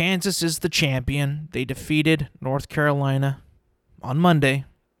 Kansas is the champion. They defeated North Carolina on Monday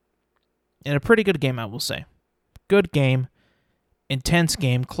in a pretty good game, I will say. Good game, intense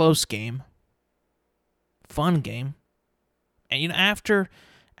game, close game, fun game. And after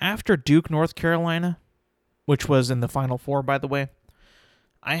Duke, North Carolina, which was in the Final Four, by the way,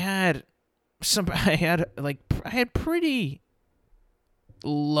 I had pretty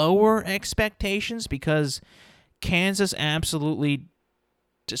lower expectations because Kansas absolutely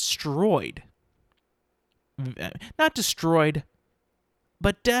not destroyed,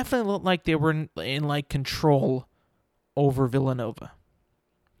 but definitely looked like they were in like control over Villanova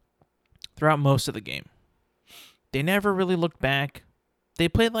throughout most of the game. They never really looked back. They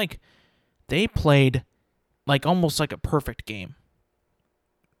played like almost like a perfect game.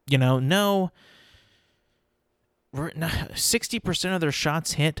 60% of their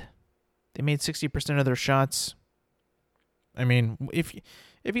shots hit. They made 60% of their shots. I mean, if you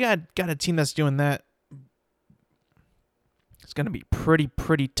got a team that's doing that, it's going to be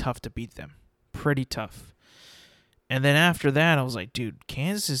pretty tough to beat them. Pretty tough. And then after that, I was like, dude,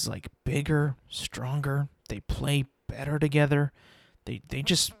 Kansas is like bigger, stronger. They play better together. They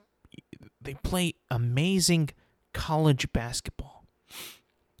play amazing college basketball.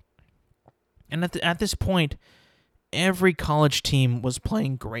 And at this point, every college team was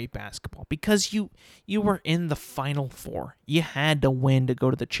playing great basketball because you were in the Final Four. You had to win to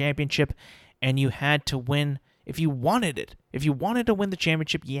go to the championship, and you had to win if you wanted it. If you wanted to win the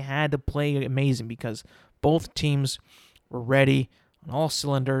championship, you had to play amazing because both teams were ready on all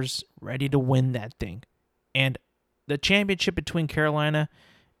cylinders, ready to win that thing. And the championship between Carolina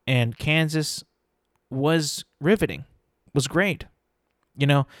and Kansas was riveting, was great.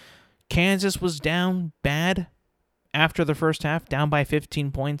 Kansas was down bad after the first half, down by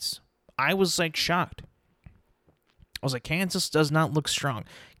 15 points. I was like shocked. I was like, Kansas does not look strong.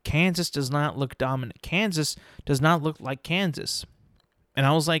 Kansas does not look dominant. Kansas does not look like Kansas. And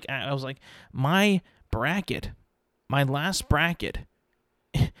I was like, my last bracket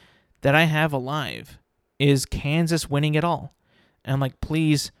that I have alive is Kansas winning it all. And I'm like,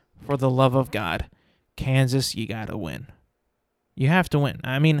 please, for the love of God, Kansas, you gotta win. You have to win.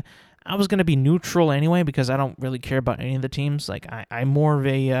 I mean, I was going to be neutral anyway because I don't really care about any of the teams. Like, I'm more of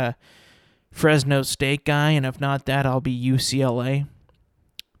a Fresno State guy, and if not that, I'll be UCLA.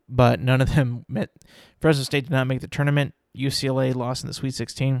 but none of them met. Fresno State did not make the tournament. UCLA lost in the Sweet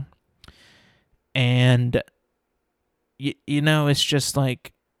 16. And, it's just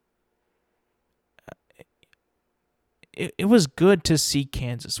like, it was good to see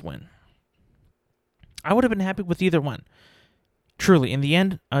Kansas win. I would have been happy with either one. Truly, in the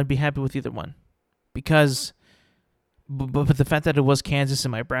end, I would be happy with either one. Because, but the fact that it was Kansas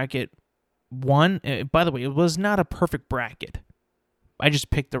in my bracket, by the way, it was not a perfect bracket. I just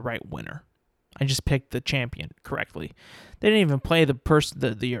picked the right winner. I just picked the champion correctly. They didn't even play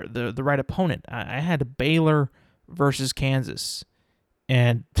the right opponent. I had Baylor versus Kansas,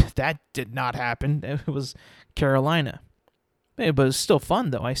 and that did not happen. It was Carolina. But it was still fun,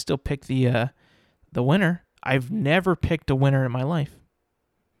 though. I still picked the winner. I've never picked a winner in my life.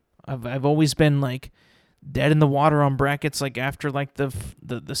 I've always been like dead in the water on brackets. Like after like the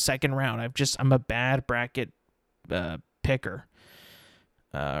second round, I'm a bad bracket picker,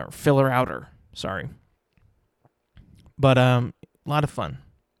 filler outer. Sorry, but a lot of fun.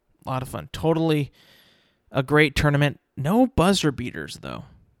 Totally a great tournament. No buzzer beaters though,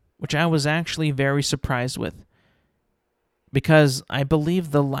 which I was actually very surprised with, because I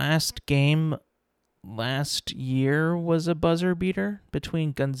believe the last game last year was a buzzer beater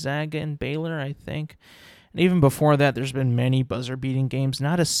between Gonzaga and Baylor, I think. And even before that, there's been many buzzer beating games.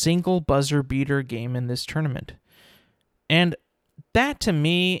 Not a single buzzer beater game in this tournament. And that to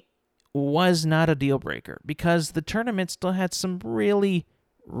me was not a deal breaker, because the tournament still had some really,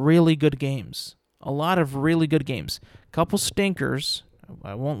 really good games. A lot of really good games. Couple stinkers,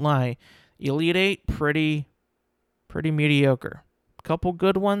 I won't lie. Elite Eight, pretty mediocre. Couple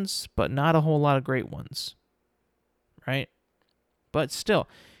good ones, but not a whole lot of great ones. Right? But still,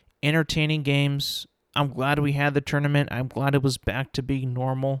 entertaining games. I'm glad we had the tournament. I'm glad it was back to being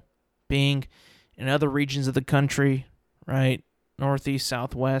normal, being in other regions of the country, right? Northeast,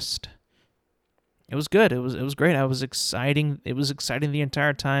 Southwest. It was good. It was great. It was exciting the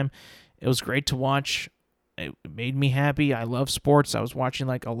entire time. It was great to watch. It made me happy. I love sports. I was watching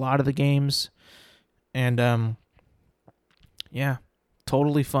like a lot of the games. And yeah,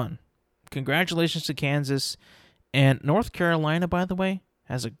 totally fun. Congratulations to Kansas. And North Carolina, by the way,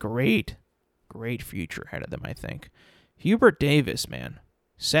 has a great future ahead of them, I think. Hubert Davis, man.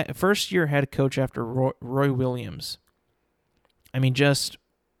 First-year head coach after Roy Williams. I mean,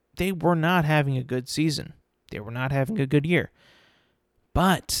 they were not having a good season. They were not having a good year.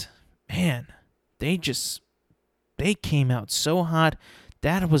 But, man, they came out so hot.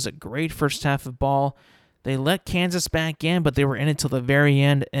 That was a great first half of ball. They let Kansas back in, but they were in it till the very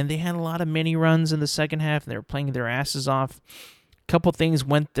end, and they had a lot of mini runs in the second half, and they were playing their asses off. A couple things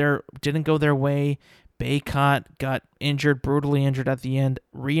didn't go their way. Baycott got injured, brutally injured at the end,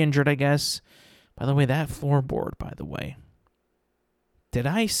 re-injured, I guess. By the way, that floorboard, by the way. Did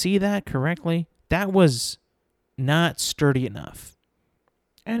I see that correctly? That was not sturdy enough.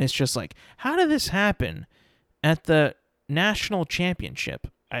 And it's just like, how did this happen at the national championship?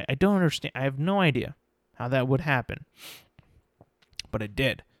 I don't understand. I have no idea how that would happen. But it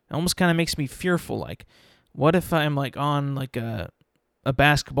did. It almost kind of makes me fearful. Like, what if I'm like on like a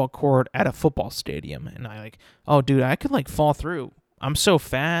basketball court at a football stadium and I like, oh dude, I could like fall through. I'm so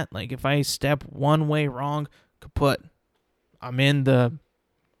fat. Like if I step one way wrong, kaput. I'm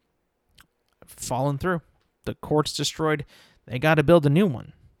falling through. The court's destroyed. They got to build a new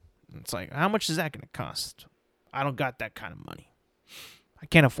one. It's like, how much is that going to cost? I don't got that kind of money. I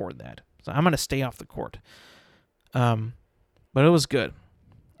can't afford that. So I'm going to stay off the court. But it was good.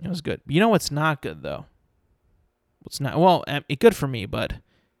 It was good. You know what's not good, though? What's not... Well, it's good for me, but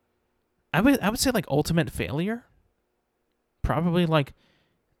I would say, like, ultimate failure. Probably, like,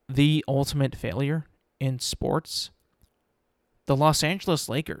 the ultimate failure in sports. The Los Angeles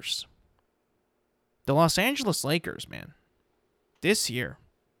Lakers. The Los Angeles Lakers, man, this year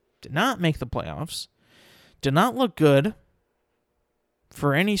did not make the playoffs. Did not look good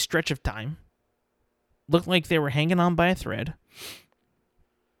for any stretch of time. Looked like they were hanging on by a thread.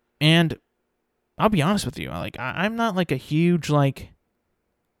 And I'll be honest with you, like I'm not like a huge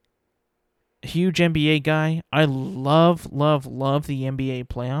NBA guy. I love the NBA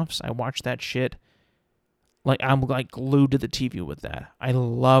playoffs. I watch that shit. Like I'm like glued to the TV with that. I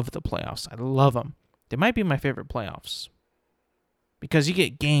love the playoffs. I love them. They might be my favorite playoffs. Because you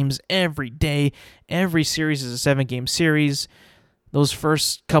get games every day. Every series is a 7-game series. Those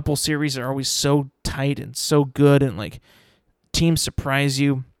first couple series are always so tight and so good, and like teams surprise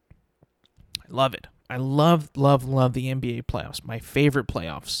you. I love it. I love the NBA playoffs. My favorite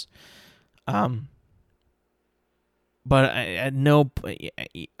playoffs. But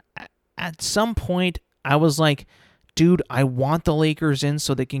at some point I was like, dude, I want the Lakers in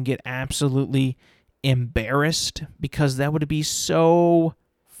so they can get absolutely embarrassed, because that would be so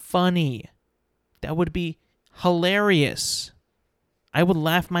funny. That would be hilarious. I would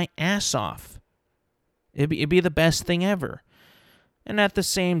laugh my ass off. It'd be the best thing ever. And at the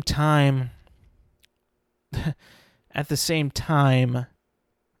same time,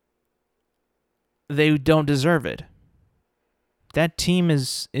 they don't deserve it. That team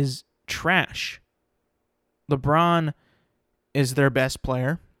is trash. LeBron is their best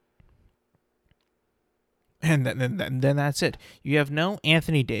player. And then that's it. You have no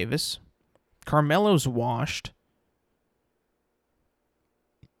Anthony Davis. Carmelo's washed.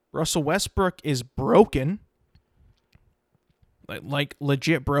 Russell Westbrook is broken. Like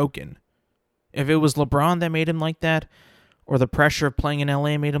legit broken. If it was LeBron that made him like that, or the pressure of playing in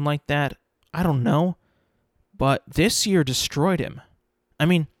LA made him like that, I don't know. But this year destroyed him. I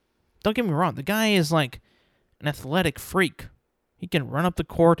mean, don't get me wrong. The guy is like an athletic freak. He can run up the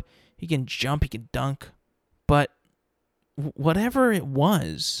court. He can jump. He can dunk. But whatever it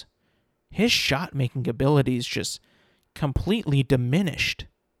was, his shot-making abilities just completely diminished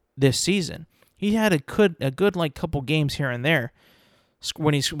this season. He had a good like couple games here and there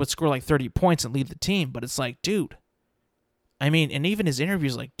when he would score like 30 points and lead the team. But it's like, dude. I mean, and even his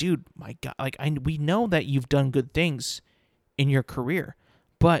interviews, like, dude, my God, like we know that you've done good things in your career,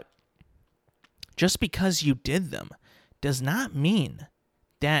 but just because you did them does not mean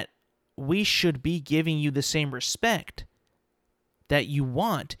that we should be giving you the same respect that you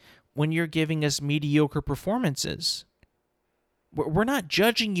want when you're giving us mediocre performances. We're not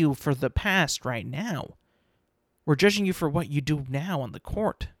judging you for the past right now. We're judging you for what you do now on the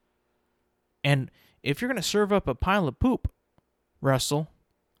court. And if you're going to serve up a pile of poop, Russell,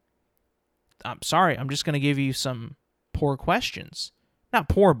 I'm sorry, I'm just going to give you some poor questions. Not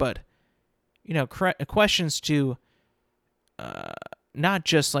poor, but, questions to not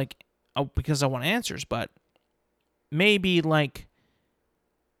just like, because I want answers, but maybe like,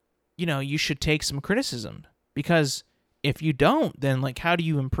 you should take some criticism. Because if you don't, then like, how do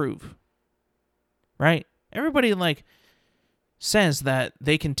you improve? Right? Everybody like says that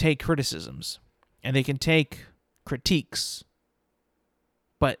they can take criticisms and they can take critiques.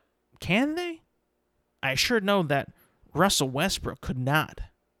 But can they? I sure know that Russell Westbrook could not.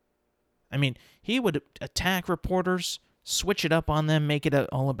 I mean, he would attack reporters, switch it up on them, make it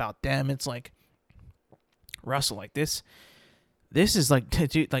all about them. It's like, Russell, like this is like,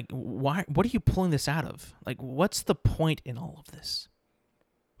 dude, like, why? What are you pulling this out of? Like, what's the point in all of this?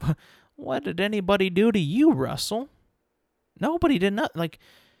 What did anybody do to you, Russell? Nobody did not like.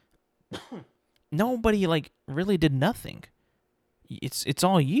 Nobody like really did nothing. It's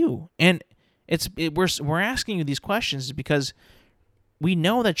all you, and we're asking you these questions because we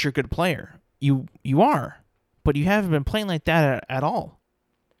know that you're a good player. You are, but you haven't been playing like that at all.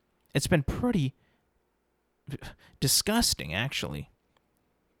 It's been pretty disgusting, actually.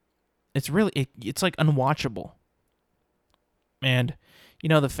 It's really it's like unwatchable. And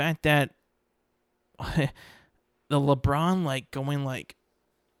the fact that the LeBron like going like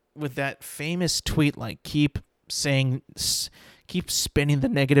with that famous tweet, like keep spinning the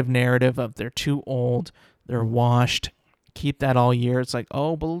negative narrative of they're too old, they're washed, keep that all year. It's like,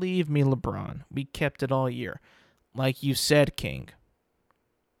 oh, believe me, LeBron, we kept it all year. Like you said, King.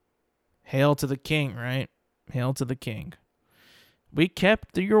 Hail to the king, right? Hail to the king. We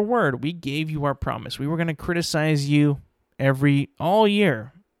kept your word. We gave you our promise. We were going to criticize you all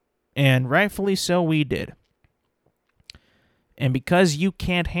year. And rightfully so, we did. And because you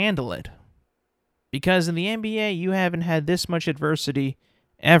can't handle it, because in the NBA, you haven't had this much adversity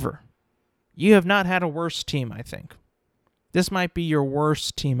ever. You have not had a worse team, I think. This might be your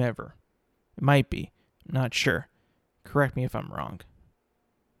worst team ever. It might be. I'm not sure. Correct me if I'm wrong.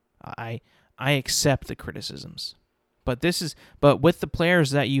 I accept the criticisms. But with the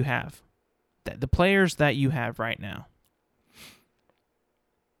players that you have, the players that you have right now,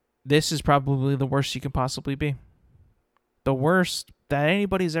 this is probably the worst you could possibly be. The worst that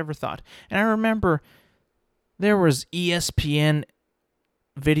anybody's ever thought. And I remember there was ESPN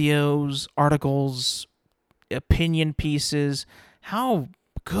videos, articles, opinion pieces. How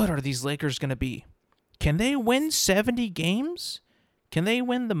good are these Lakers going to be? Can they win 70 games? Can they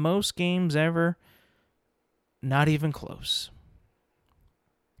win the most games ever? Not even close.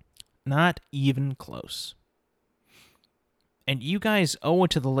 Not even close. And you guys owe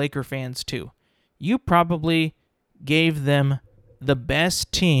it to the Laker fans too. You probably gave them the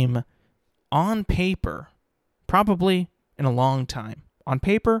best team on paper, probably in a long time. On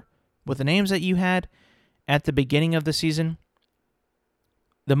paper, with the names that you had at the beginning of the season,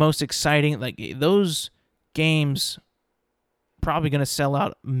 the most exciting, like those games, probably going to sell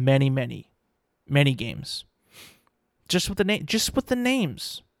out many games. Just with the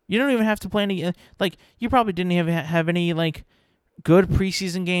names. You don't even have to play any, you probably didn't even have any, good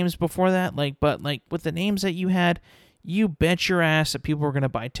preseason games before that, but with the names that you had, you bet your ass that people were going to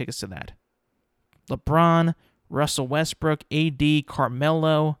buy tickets to that. LeBron, Russell Westbrook, AD,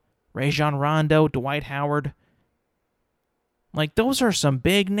 Carmelo, Rajon Rondo, Dwight Howard. Those are some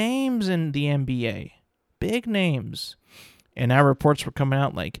big names in the NBA. Big names. And now reports were coming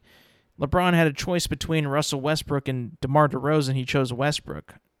out LeBron had a choice between Russell Westbrook and DeMar DeRozan. He chose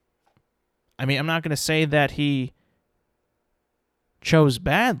Westbrook. I mean, I'm not going to say that he chose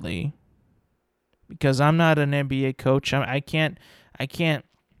badly, because I'm not an NBA coach. I can't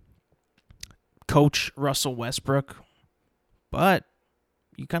coach Russell Westbrook. But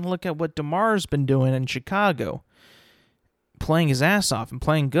you kind of look at what DeMar's been doing in Chicago, playing his ass off and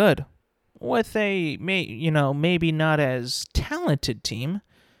playing good with a maybe not as talented team,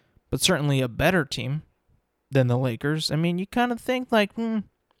 but certainly a better team than the Lakers. I mean, you kind of think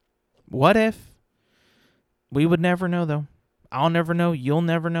what if? We would never know, though. I'll never know. You'll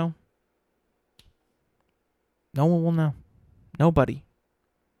never know. No one will know. Nobody.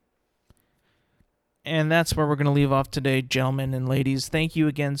 And that's where we're going to leave off today, gentlemen and ladies. Thank you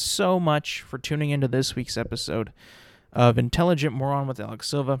again so much for tuning into this week's episode of Intelligent Moron with Alex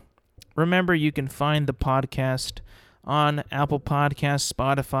Silva. Remember, you can find the podcast on Apple Podcasts,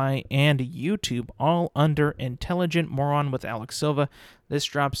 Spotify, and YouTube, all under Intelligent Moron with Alex Silva. This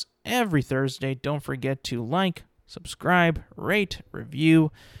drops every Thursday. Don't forget to subscribe, rate,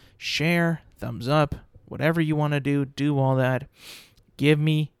 review, share, thumbs up, whatever you want to do all that. Give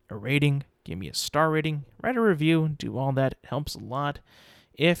me a rating, give me a star rating, write a review, do all that. It helps a lot.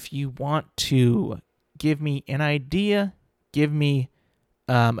 If you want to give me an idea, give me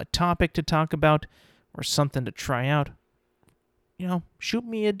a topic to talk about or something to try out, shoot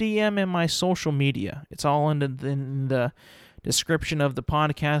me a DM in my social media. It's all in the description of the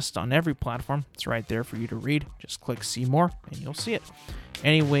podcast on every platform. It's right there for you to read. Just click see more and you'll see it.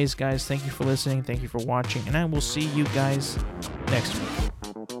 Anyways, guys, thank you for listening. Thank you for watching, and I will see you guys next week.